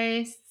liking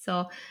posts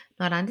or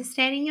not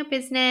understanding your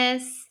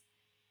business,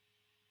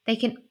 they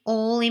can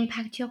all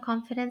impact your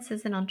confidence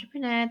as an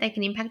entrepreneur. They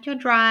can impact your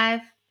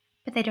drive,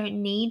 but they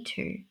don't need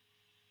to.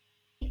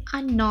 They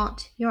are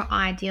not your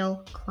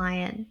ideal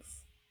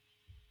clients.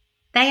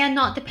 They are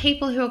not the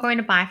people who are going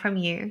to buy from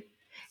you.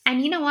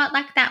 And you know what?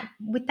 Like that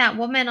with that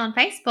woman on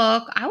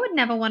Facebook, I would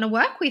never want to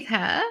work with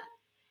her.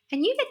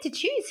 And you get to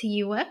choose who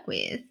you work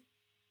with.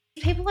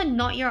 People are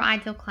not your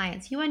ideal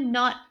clients. You are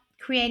not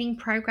creating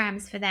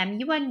programs for them.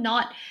 You are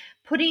not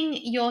putting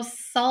your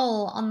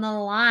soul on the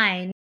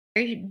line,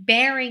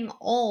 bearing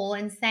all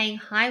and saying,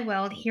 "Hi,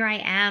 world, here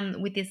I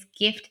am with this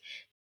gift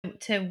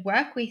to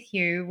work with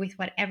you with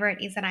whatever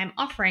it is that I'm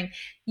offering."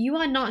 You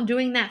are not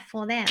doing that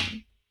for them.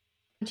 I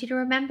want you to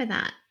remember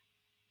that.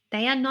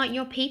 They are not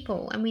your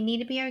people, and we need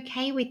to be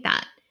okay with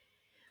that.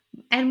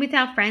 And with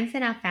our friends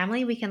and our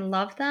family, we can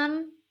love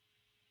them.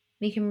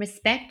 We can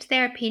respect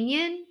their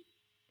opinion,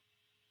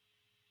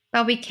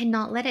 but we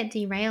cannot let it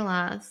derail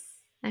us.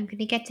 I'm going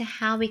to get to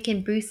how we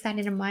can boost that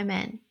in a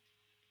moment.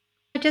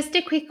 Just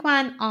a quick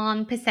one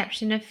on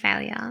perception of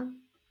failure.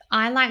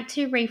 I like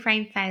to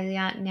reframe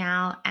failure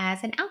now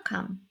as an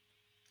outcome.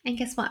 And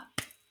guess what?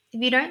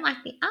 If you don't like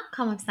the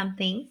outcome of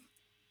something,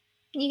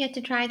 you get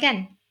to try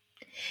again.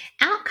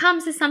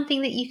 Outcomes is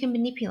something that you can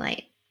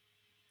manipulate.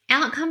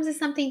 Outcomes is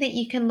something that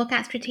you can look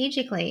at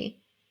strategically.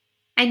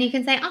 And you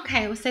can say,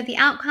 okay, so the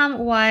outcome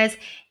was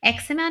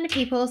X amount of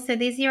people, so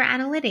these are your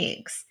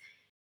analytics.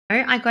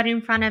 I got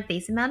in front of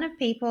this amount of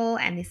people,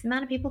 and this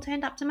amount of people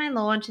turned up to my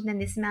launch, and then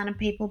this amount of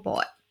people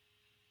bought.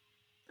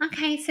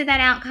 Okay, so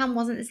that outcome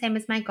wasn't the same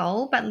as my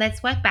goal, but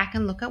let's work back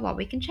and look at what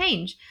we can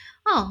change.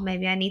 Oh,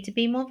 maybe I need to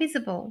be more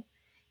visible.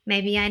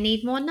 Maybe I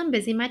need more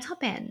numbers in my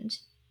top end.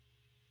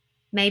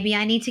 Maybe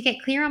I need to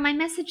get clear on my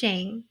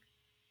messaging.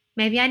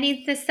 Maybe I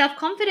need the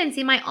self-confidence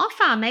in my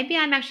offer. Maybe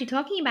I'm actually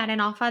talking about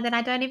an offer that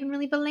I don't even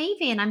really believe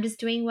in. I'm just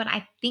doing what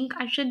I think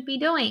I should be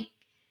doing.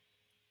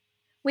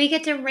 We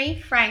get to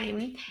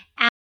reframe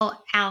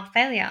our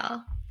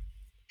failure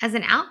as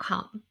an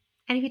outcome.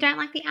 And if you don't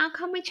like the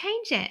outcome, we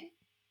change it.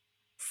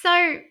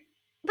 So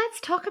let's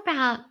talk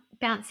about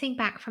bouncing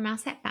back from our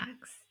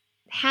setbacks.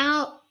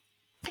 The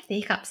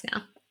hiccups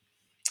now.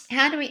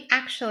 How do we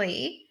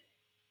actually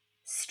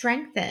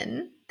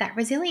strengthen that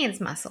resilience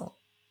muscle?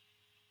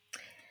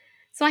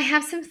 So I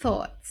have some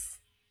thoughts.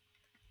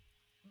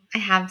 I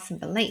have some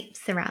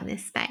beliefs around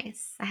this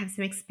space. I have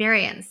some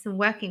experience in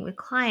working with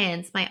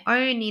clients, my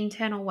own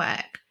internal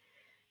work,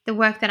 the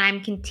work that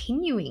I'm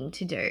continuing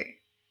to do,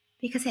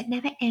 because it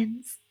never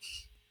ends.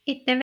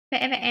 It never,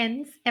 ever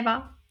ends,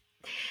 ever.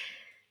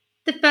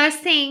 The first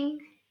thing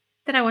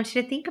that I want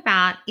you to think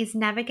about is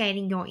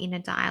navigating your inner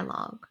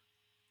dialogue.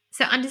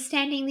 So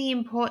understanding the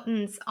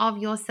importance of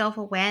your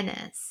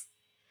self-awareness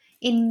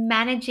in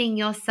managing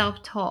your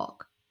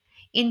self-talk,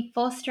 in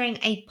fostering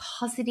a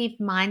positive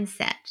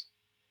mindset.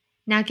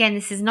 Now, again,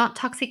 this is not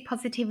toxic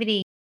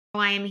positivity.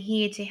 I am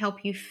here to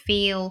help you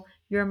feel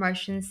your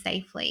emotions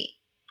safely.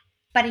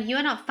 But if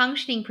you're not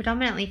functioning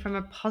predominantly from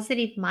a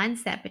positive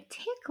mindset,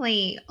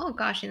 particularly,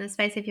 in the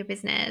space of your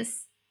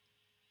business,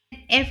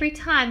 every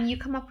time you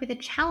come up with a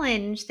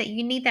challenge that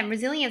you need that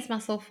resilience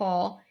muscle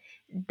for,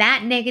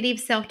 that negative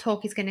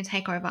self-talk is going to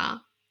take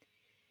over.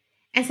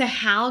 And so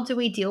how do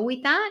we deal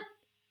with that?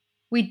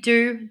 We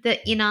do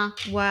the inner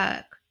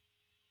work.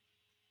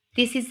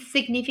 This is the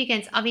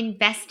significance of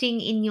investing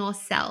in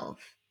yourself,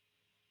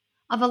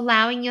 of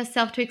allowing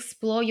yourself to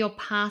explore your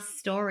past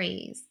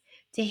stories,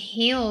 to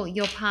heal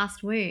your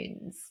past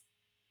wounds.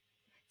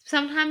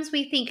 Sometimes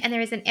we think, and there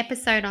is an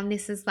episode on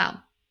this as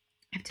well.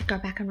 I have to go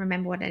back and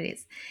remember what it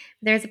is.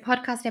 There is a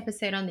podcast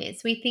episode on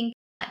this. We think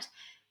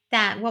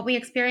that what we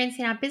experience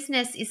in our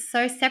business is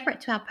so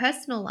separate to our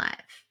personal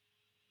life.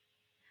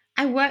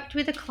 I worked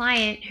with a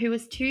client who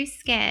was too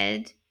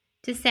scared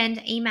to send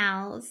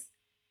emails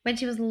when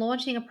she was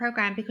launching a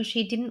program because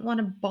she didn't want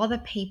to bother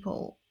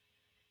people.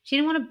 She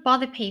didn't want to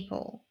bother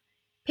people.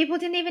 People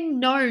didn't even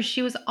know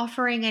she was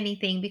offering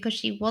anything because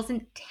she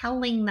wasn't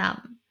telling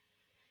them.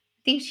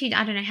 I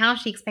don't know how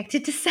she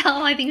expected to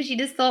sell. I think she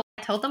just thought,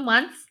 I told them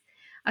once,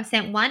 I've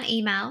sent one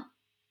email,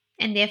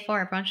 and therefore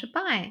everyone should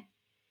buy.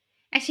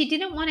 And she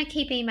didn't want to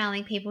keep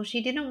emailing people.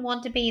 She didn't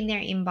want to be in their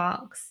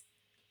inbox.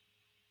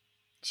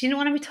 She didn't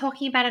want to be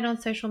talking about it on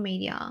social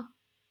media.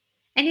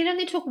 And it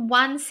only took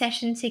one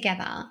session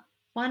together,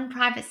 one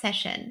private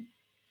session,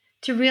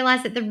 to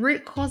realize that the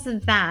root cause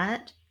of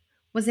that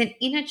was an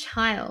inner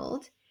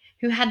child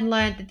who had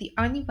learned that the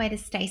only way to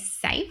stay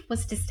safe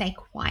was to stay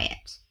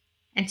quiet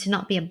and to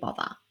not be a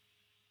bother.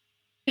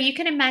 You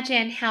can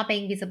imagine how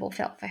being visible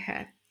felt for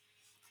her.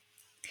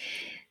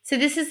 So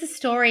this is the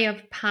story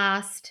of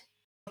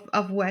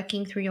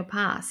working through your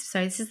past.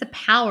 So this is the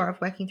power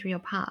of working through your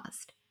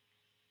past,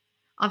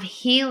 of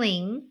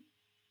healing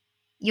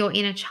your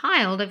inner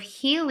child, of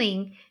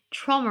healing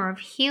trauma, of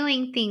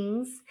healing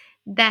things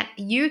that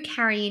you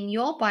carry in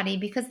your body,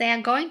 because they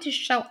are going to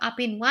show up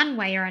in one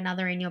way or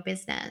another in your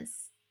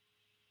business.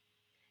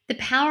 The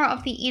power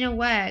of the inner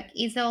work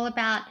is all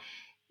about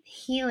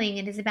healing.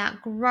 It is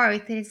about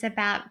growth. It is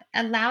about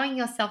allowing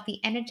yourself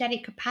the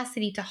energetic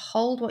capacity to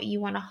hold what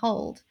you want to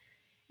hold.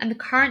 And the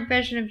current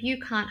version of you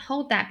can't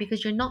hold that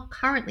because you're not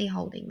currently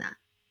holding that.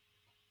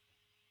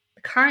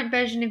 The current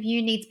version of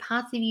you needs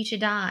parts of you to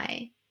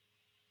die,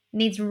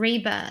 needs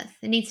rebirth,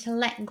 it needs to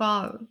let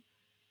go.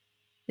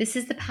 This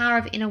is the power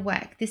of inner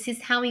work. This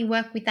is how we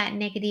work with that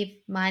negative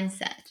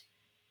mindset.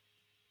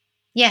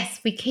 Yes,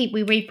 we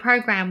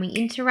reprogram, we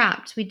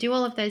interrupt, we do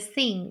all of those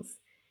things,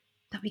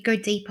 but we go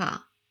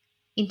deeper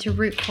into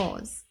root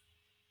cause.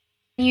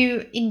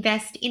 You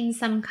invest in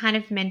some kind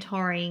of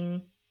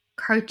mentoring,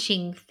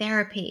 coaching,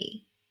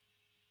 therapy,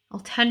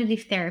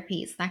 alternative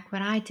therapies like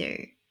what I do.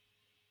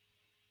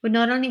 We're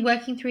not only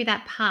working through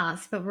that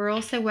past, but we're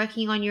also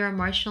working on your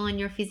emotional and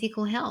your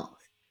physical health.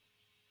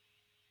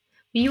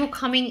 When you are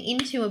coming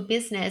into a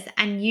business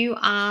and you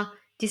are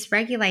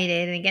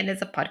dysregulated, and again,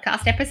 there's a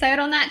podcast episode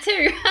on that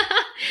too.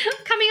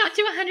 Coming up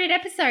to 100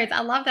 episodes.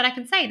 I love that I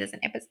can say there's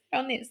an episode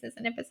on this, there's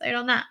an episode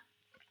on that.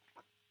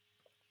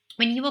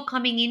 When you are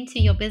coming into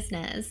your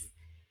business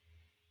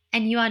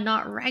and you are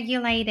not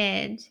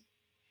regulated,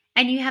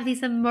 and you have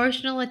these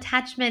emotional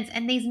attachments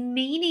and these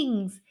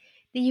meanings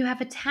that you have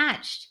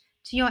attached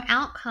to your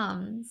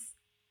outcomes,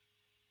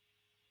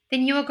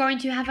 then you are going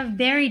to have a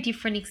very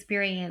different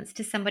experience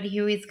to somebody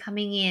who is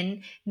coming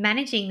in,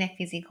 managing their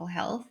physical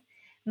health,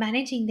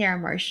 managing their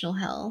emotional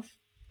health.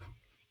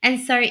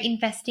 And so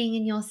investing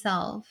in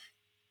yourself.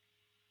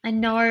 I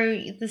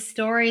know the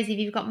stories, if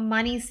you've got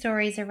money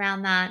stories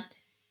around that,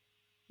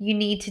 you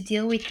need to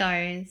deal with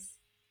those,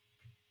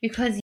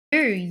 because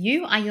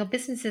you are your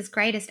business's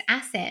greatest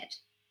asset.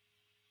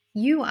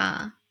 You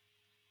are.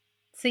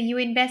 So you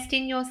invest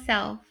in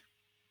yourself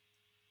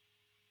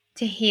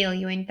to heal.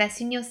 You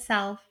invest in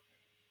yourself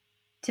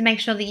to make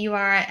sure that you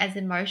are as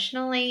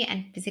emotionally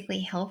and physically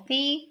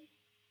healthy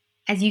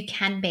as you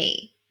can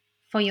be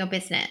for your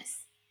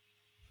business.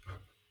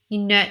 You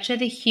nurture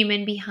the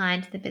human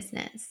behind the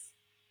business.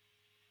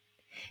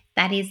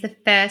 That is the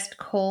first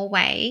core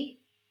way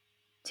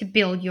to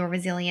build your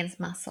resilience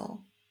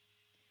muscle.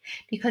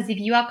 Because if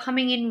you are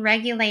coming in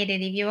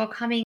regulated, if you are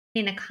coming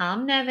in a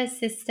calm nervous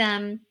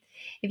system,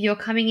 if you're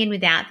coming in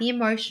without the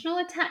emotional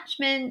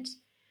attachment,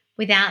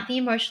 without the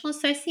emotional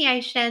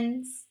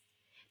associations,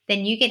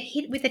 then you get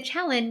hit with a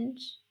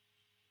challenge,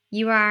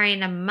 you are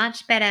in a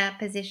much better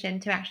position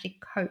to actually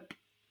cope.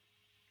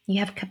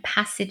 You have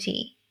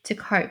capacity to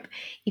cope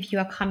if you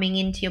are coming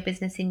into your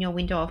business in your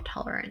window of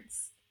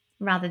tolerance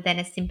rather than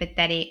a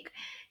sympathetic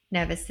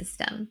nervous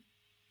system.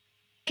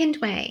 Second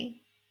way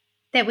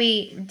that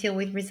we deal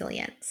with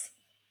resilience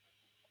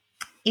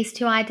is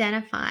to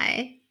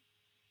identify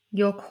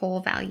your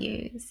core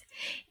values.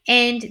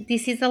 And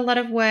this is a lot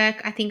of work.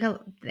 That I think a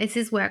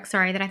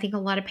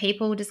lot of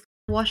people just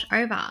wash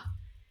over.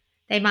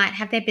 They might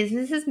have their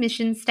business's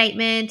mission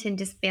statement and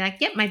just be like,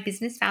 yep, my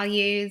business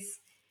values.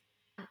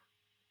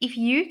 If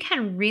you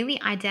can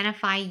really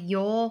identify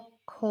your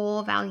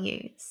core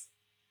values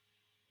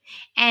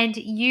and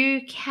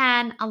you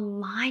can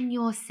align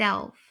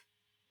yourself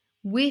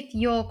with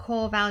your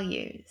core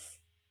values,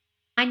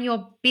 align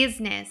your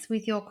business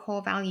with your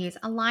core values,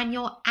 align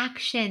your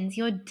actions,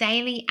 your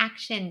daily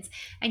actions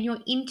and your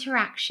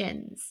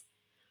interactions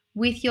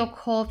with your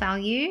core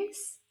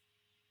values,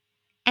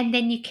 and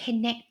then you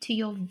connect to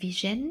your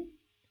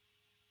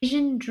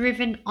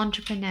vision-driven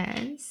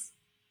entrepreneurs,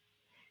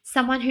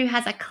 someone who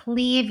has a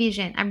clear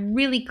vision, a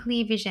really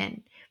clear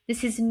vision.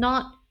 This is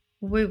not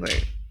woo-woo.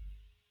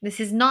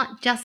 This is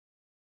not just,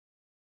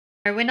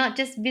 we're not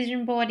just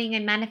vision boarding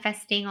and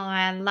manifesting, although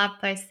I love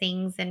those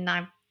things and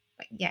I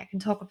can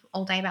talk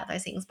all day about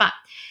those things, but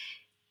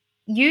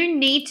you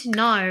need to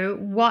know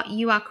what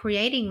you are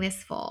creating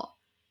this for.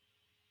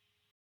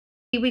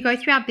 We go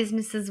through our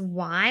business's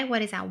why.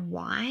 What is our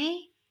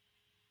why?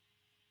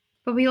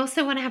 But we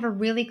also want to have a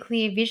really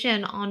clear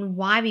vision on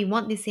why we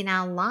want this in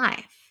our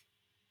life.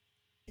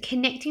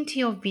 Connecting to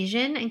your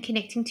vision and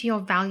connecting to your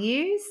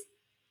values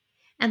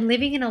and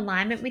living in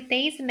alignment with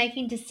these and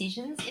making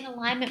decisions in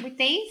alignment with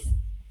these,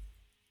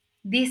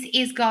 this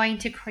is going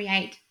to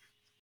create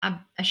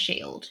a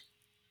shield.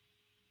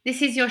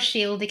 This is your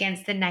shield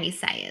against the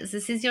naysayers.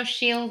 This is your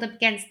shield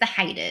against the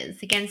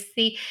haters, against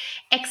the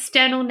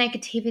external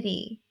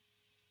negativity.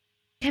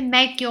 To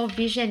make your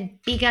vision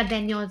bigger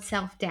than your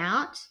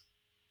self-doubt.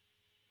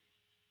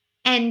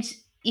 And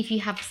if you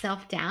have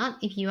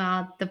self-doubt, if you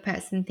are the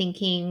person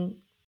thinking,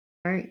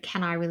 oh,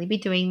 can I really be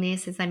doing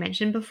this? As I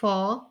mentioned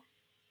before,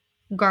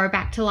 go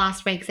back to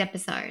last week's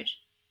episode.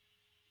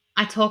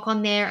 I talk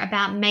on there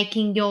about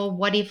making your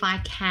what if I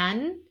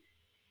can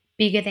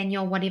bigger than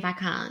your what if I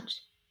can't.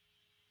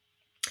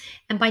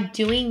 And by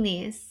doing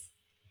this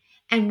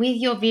And with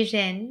your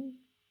vision,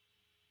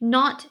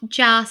 not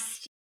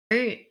just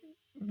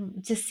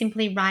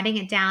simply writing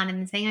it down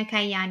and saying,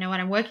 okay, yeah, I know what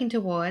I'm working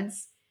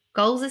towards.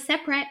 Goals are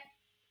separate.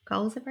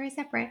 Goals are very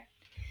separate.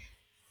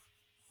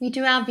 We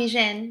do our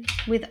vision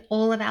with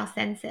all of our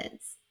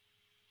senses.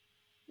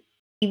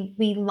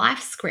 We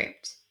life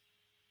script.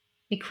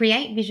 We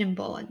create vision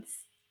boards.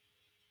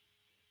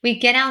 We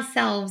get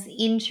ourselves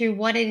into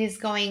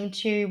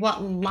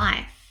what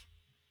life.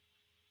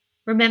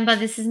 Remember,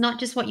 this is not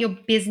just what your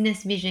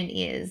business vision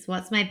is.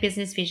 What's my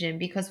business vision?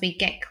 Because we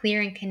get clear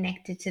and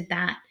connected to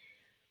that.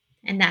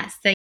 And that's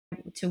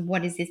to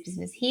what is this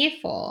business here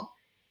for?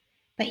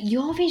 But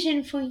your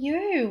vision for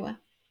you.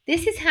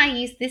 This is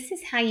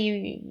how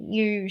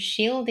you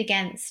shield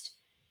against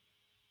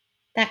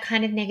that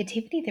kind of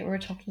negativity that we were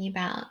talking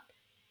about.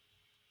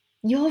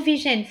 Your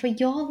vision for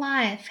your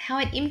life, how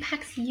it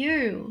impacts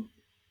you.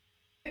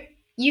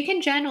 You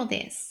can journal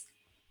this.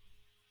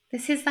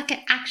 This is like an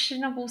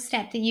actionable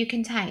step that you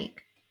can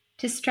take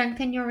to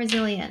strengthen your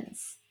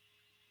resilience.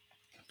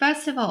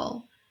 First of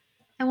all,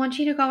 I want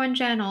you to go and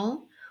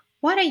journal.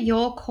 What are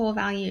your core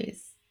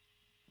values?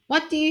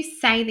 What do you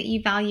say that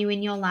you value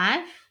in your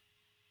life?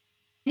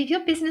 And if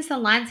your business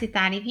aligns with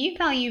that, if you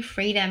value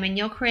freedom and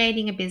you're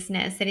creating a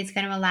business that is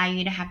going to allow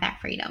you to have that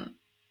freedom,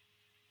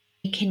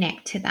 you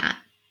connect to that,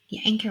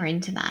 you anchor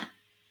into that.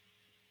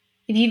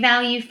 If you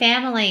value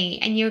family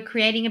and you're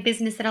creating a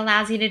business that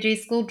allows you to do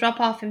school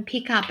drop off and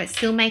pick up but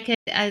still make it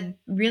a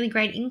really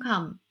great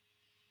income,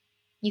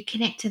 you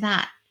connect to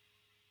that.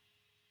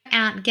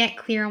 Get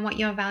clear on what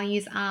your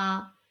values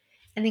are,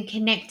 and then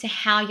connect to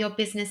how your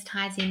business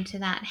ties into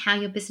that, how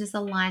your business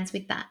aligns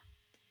with that.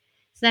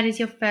 So that is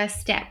your first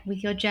step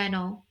with your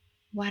journal.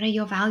 What are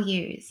your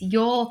values,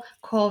 your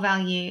core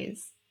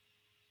values?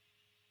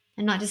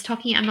 I'm not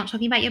talking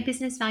about your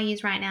business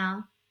values right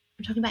now.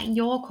 I'm talking about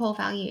your core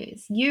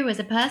values, you as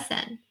a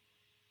person.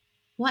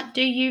 What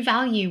do you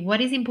value?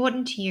 What is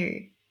important to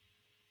you?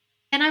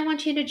 And I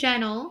want you to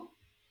journal,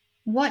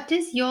 what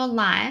does your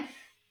life,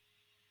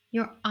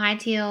 your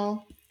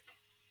ideal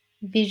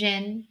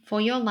vision for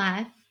your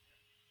life,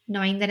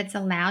 knowing that it's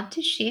allowed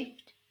to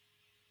shift,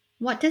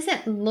 what does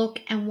it look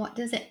and what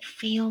does it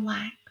feel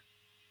like?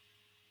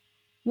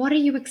 What are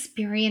you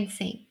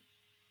experiencing?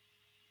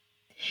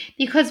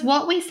 Because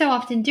what we so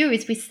often do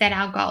is we set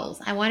our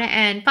goals. I want to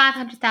earn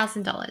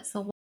 $500,000.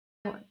 So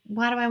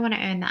why do I want to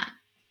earn that?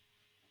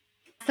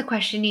 That's the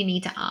question you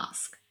need to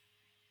ask.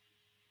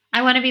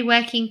 I want to be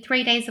working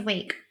 3 days a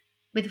week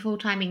with a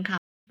full-time income.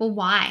 Well,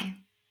 why?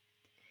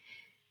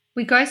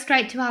 We go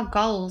straight to our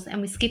goals and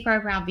we skip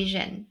over our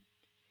vision.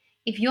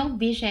 If your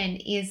vision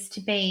is to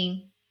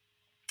be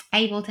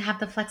able to have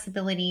the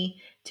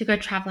flexibility to go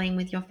traveling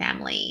with your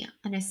family,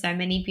 I know so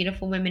many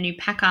beautiful women who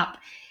pack up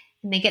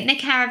and they get in their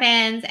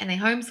caravans and they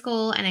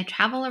homeschool and they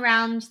travel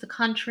around the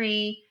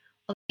country.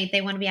 Or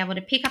they want to be able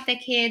to pick up their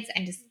kids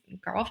and just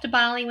go off to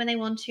Bali when they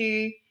want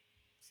to.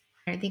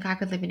 I don't think I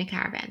could live in a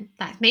caravan.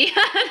 That's me.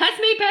 That's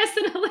me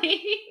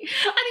personally.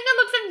 I think it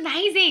looks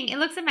amazing. It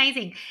looks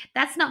amazing.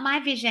 That's not my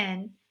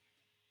vision.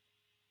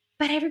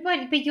 But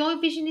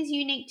your vision is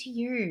unique to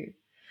you.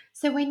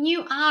 So when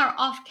you are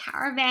off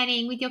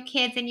caravanning with your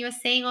kids and you're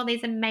seeing all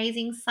these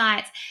amazing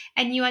sights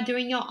and you are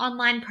doing your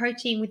online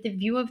coaching with the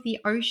view of the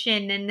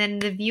ocean and then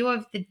the view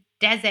of the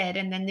desert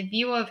and then the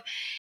view of,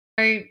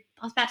 I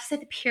was about to say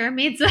the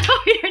pyramids.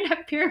 We don't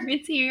have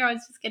pyramids here. I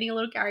was just getting a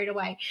little carried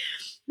away.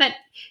 But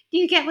do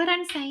you get what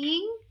I'm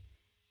saying?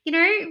 You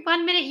know,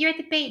 1 minute you're at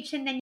the beach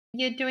and then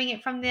you're doing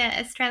it from the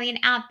Australian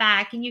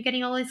outback and you're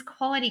getting all these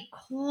quality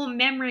core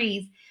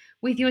memories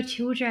with your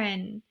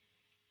children.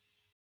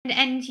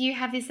 And you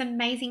have this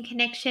amazing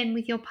connection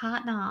with your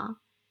partner.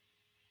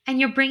 And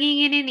you're bringing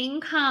in an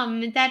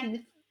income that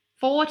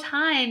 4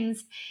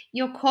 times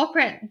your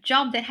corporate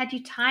job that had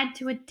you tied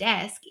to a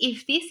desk.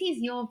 If this is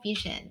your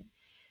vision,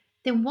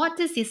 then what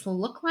does this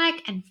look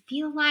like and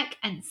feel like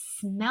and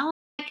smell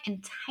like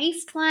and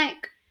taste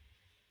like?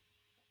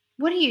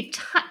 What are you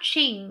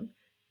touching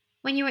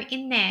when you were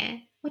in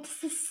there?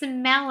 What's the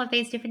smell of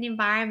these different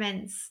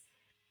environments?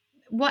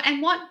 What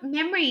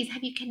memories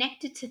have you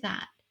connected to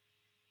that?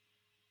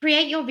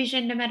 Create your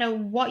vision no matter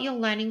what your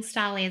learning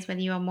style is,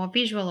 whether you are more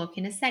visual or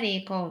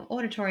kinesthetic or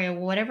auditory or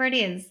whatever it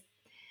is.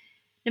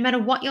 No matter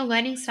what your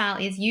learning style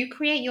is, you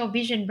create your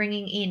vision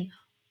bringing in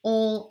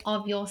all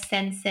of your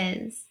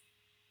senses.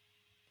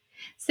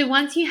 So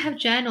once you have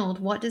journaled,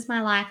 what does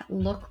my life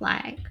look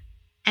like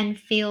and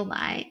feel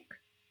like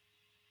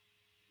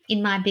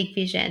in my big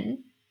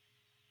vision?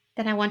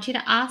 Then I want you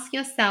to ask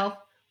yourself,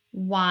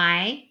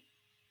 why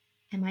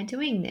am I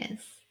doing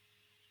this?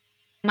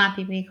 It might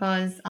be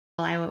because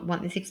I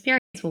want this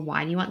experience. Well,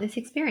 why do you want this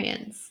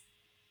experience?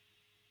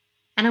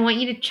 And I want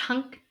you to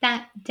chunk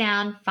that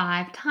down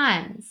 5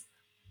 times.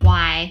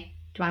 Why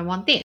do I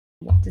want this?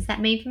 What does that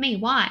mean for me?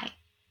 Why?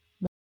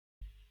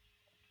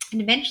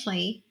 And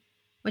eventually,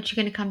 what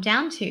you're going to come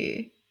down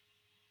to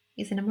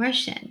is an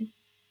emotion,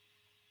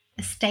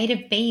 a state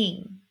of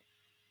being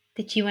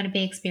that you want to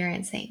be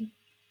experiencing.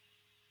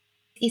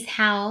 This is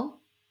how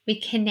we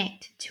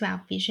connect to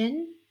our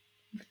vision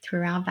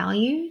through our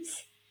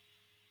values,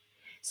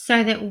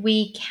 so that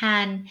we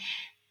can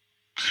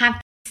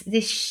have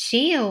this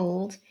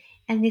shield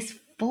and this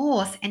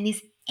force and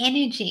this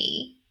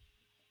energy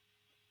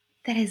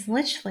that is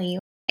literally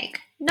like,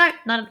 nope,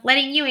 not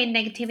letting you in,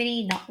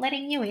 negativity, not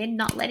letting you in,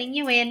 not letting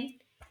you in.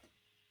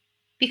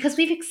 Because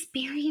we've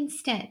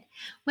experienced it.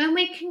 When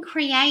we can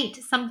create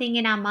something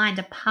in our mind,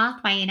 a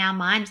pathway in our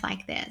mind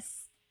like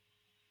this,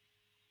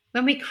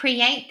 when we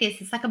create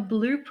this, it's like a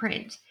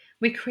blueprint.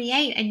 We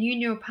create a new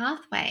neural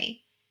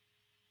pathway.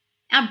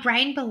 Our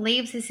brain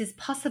believes this is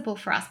possible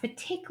for us,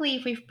 particularly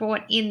if we've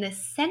brought in the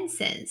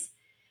senses.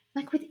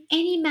 Like with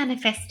any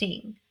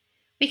manifesting,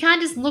 we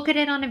can't just look at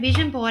it on a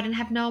vision board and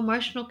have no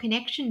emotional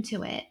connection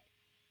to it.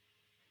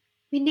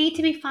 We need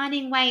to be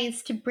finding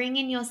ways to bring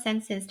in your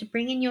senses, to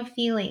bring in your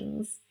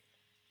feelings,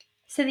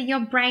 so that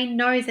your brain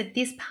knows that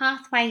this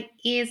pathway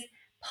is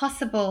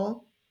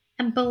possible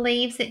and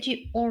believes that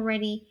you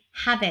already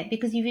have it.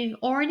 Because if you've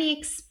already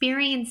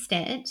experienced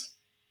it,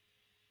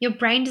 your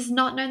brain does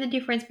not know the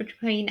difference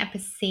between a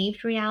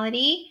perceived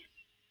reality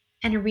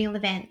and a real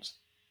event.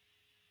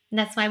 And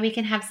that's why we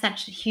can have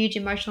such huge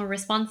emotional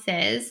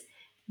responses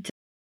to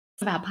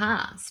thoughts of our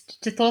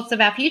past, to thoughts of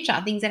our future,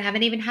 things that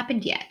haven't even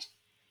happened yet.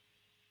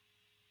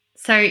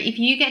 So if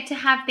you get to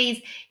have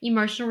these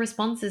emotional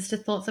responses to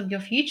thoughts of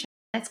your future,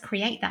 let's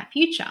create that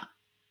future.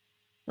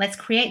 Let's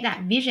create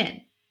that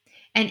vision.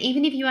 And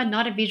even if you are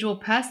not a visual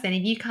person,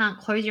 if you can't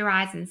close your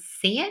eyes and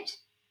see it,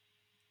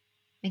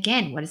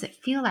 again, what does it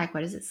feel like?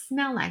 What does it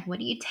smell like? What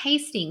are you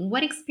tasting?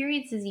 What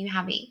experiences are you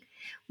having?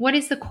 What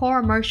is the core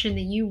emotion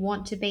that you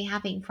want to be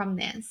having from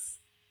this?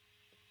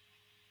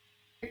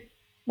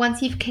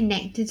 Once you've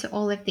connected to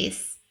all of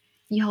this,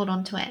 you hold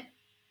on to it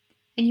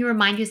and you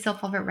remind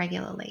yourself of it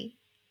regularly.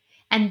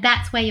 And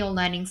that's where your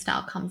learning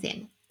style comes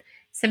in.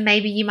 So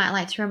maybe you might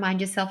like to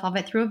remind yourself of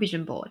it through a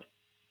vision board.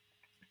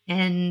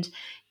 And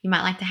you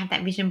might like to have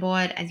that vision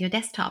board as your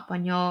desktop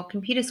on your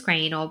computer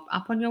screen or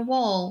up on your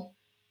wall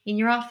in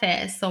your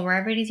office or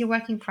wherever it is you're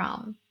working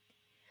from.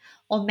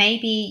 Or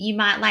maybe you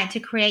might like to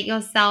create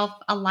yourself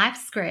a life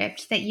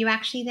script that you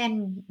actually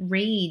then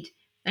read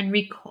and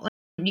record.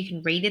 You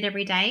can read it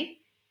every day.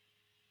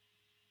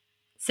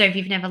 So if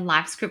you've never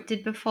life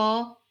scripted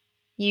before,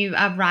 you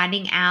are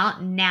writing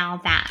out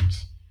now that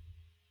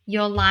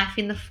your life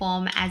in the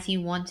form as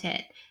you want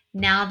it.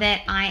 Now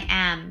that I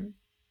am.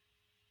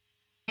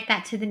 Take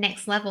that to the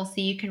next level so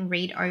you can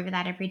read over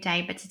that every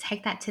day. But to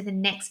take that to the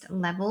next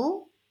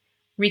level,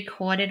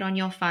 record it on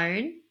your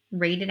phone,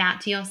 read it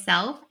out to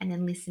yourself, and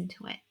then listen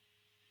to it.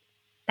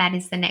 That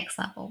is the next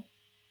level.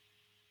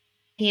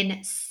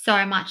 In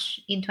so much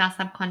into our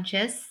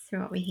subconscious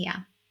through what we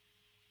hear.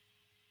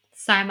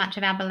 So much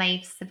of our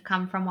beliefs have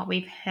come from what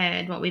we've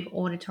heard, what we've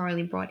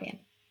auditorily brought in.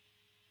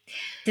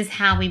 This is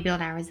how we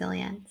build our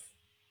resilience.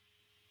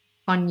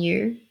 On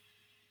you,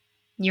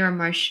 your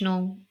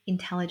emotional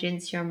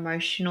intelligence, your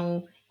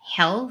emotional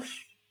health,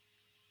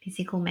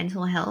 physical,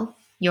 mental health,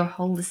 your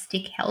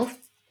holistic health,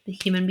 the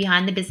human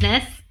behind the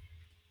business.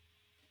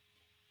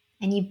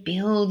 And you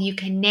build, you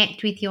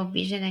connect with your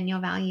vision and your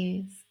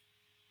values.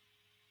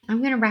 I'm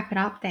going to wrap it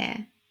up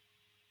there.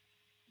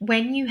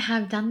 When you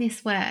have done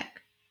this work,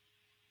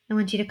 I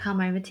want you to come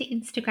over to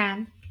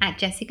Instagram at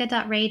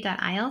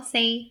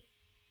jessica.reid.ilc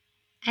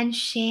and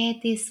share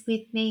this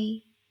with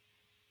me.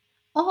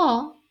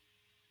 Or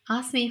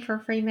ask me for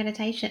a free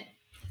meditation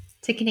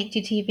to connect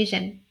you to your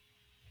vision.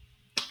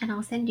 And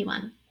I'll send you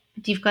one.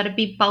 But you've got to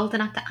be bold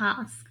enough to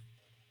ask.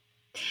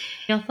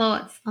 Your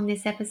thoughts on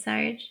this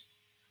episode?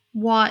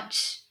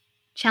 What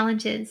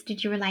challenges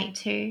did you relate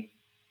to?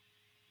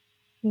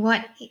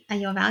 What are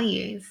your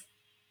values?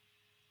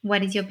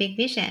 What is your big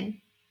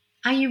vision?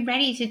 Are you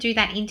ready to do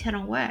that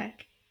internal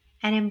work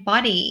and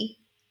embody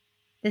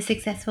the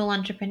successful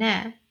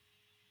entrepreneur?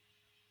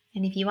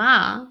 And if you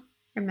are,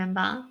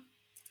 remember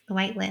the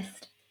wait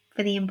list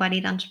for the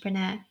embodied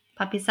entrepreneur.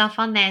 Pop yourself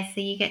on there so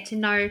you get to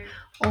know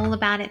all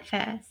about it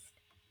first.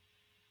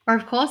 Or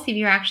of course, if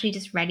you're actually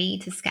just ready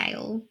to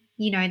scale,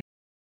 you're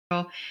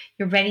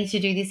ready to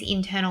do this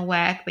internal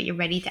work, but you're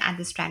ready to add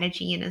the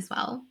strategy in as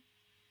well,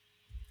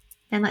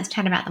 then let's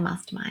chat about the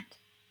mastermind.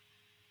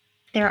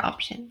 There are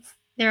options.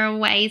 There are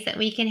ways that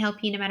we can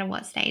help you no matter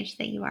what stage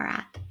that you are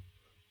at.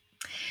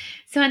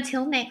 So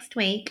until next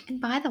week, and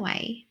by the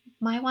way,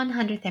 my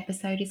 100th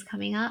episode is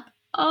coming up.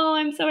 Oh,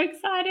 I'm so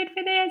excited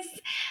for this.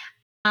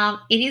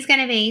 It is going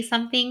to be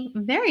something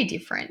very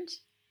different.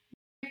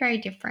 Very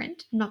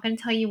different. I'm not going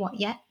to tell you what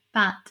yet,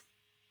 but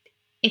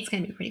it's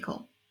going to be pretty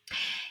cool.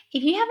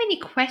 If you have any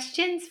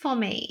questions for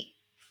me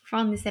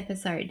from this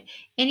episode,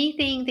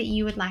 anything that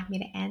you would like me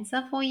to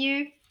answer for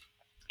you,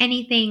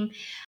 anything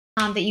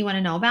that you want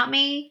to know about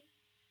me,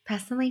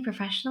 personally,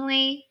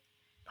 professionally,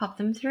 pop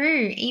them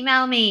through.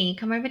 Email me.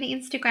 Come over to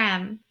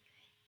Instagram.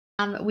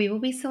 We will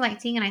be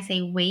selecting, and I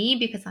say we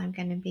because I'm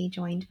going to be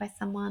joined by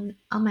someone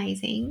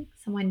amazing,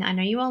 someone I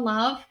know you all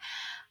love,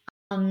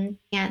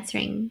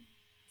 answering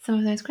some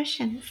of those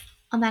questions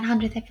on that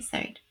 100th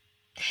episode.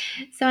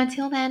 So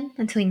until then,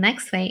 until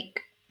next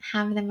week,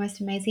 Have the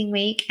most amazing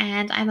week,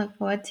 and I look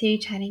forward to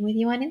chatting with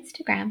you on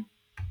Instagram.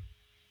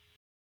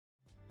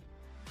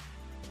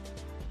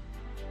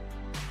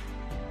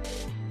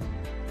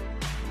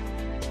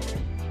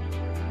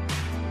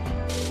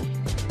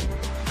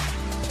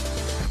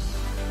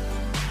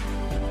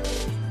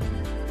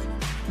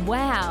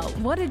 Wow,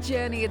 what a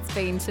journey it's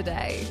been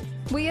today.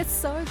 We are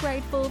so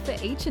grateful for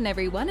each and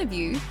every one of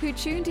you who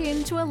tuned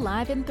in to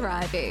Alive and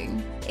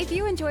Thriving. If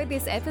you enjoyed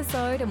this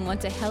episode and want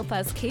to help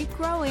us keep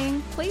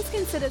growing, please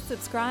consider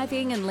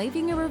subscribing and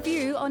leaving a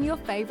review on your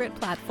favourite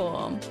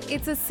platform.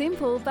 It's a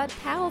simple but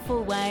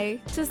powerful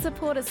way to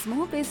support a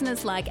small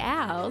business like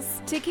ours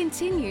to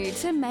continue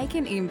to make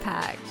an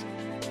impact.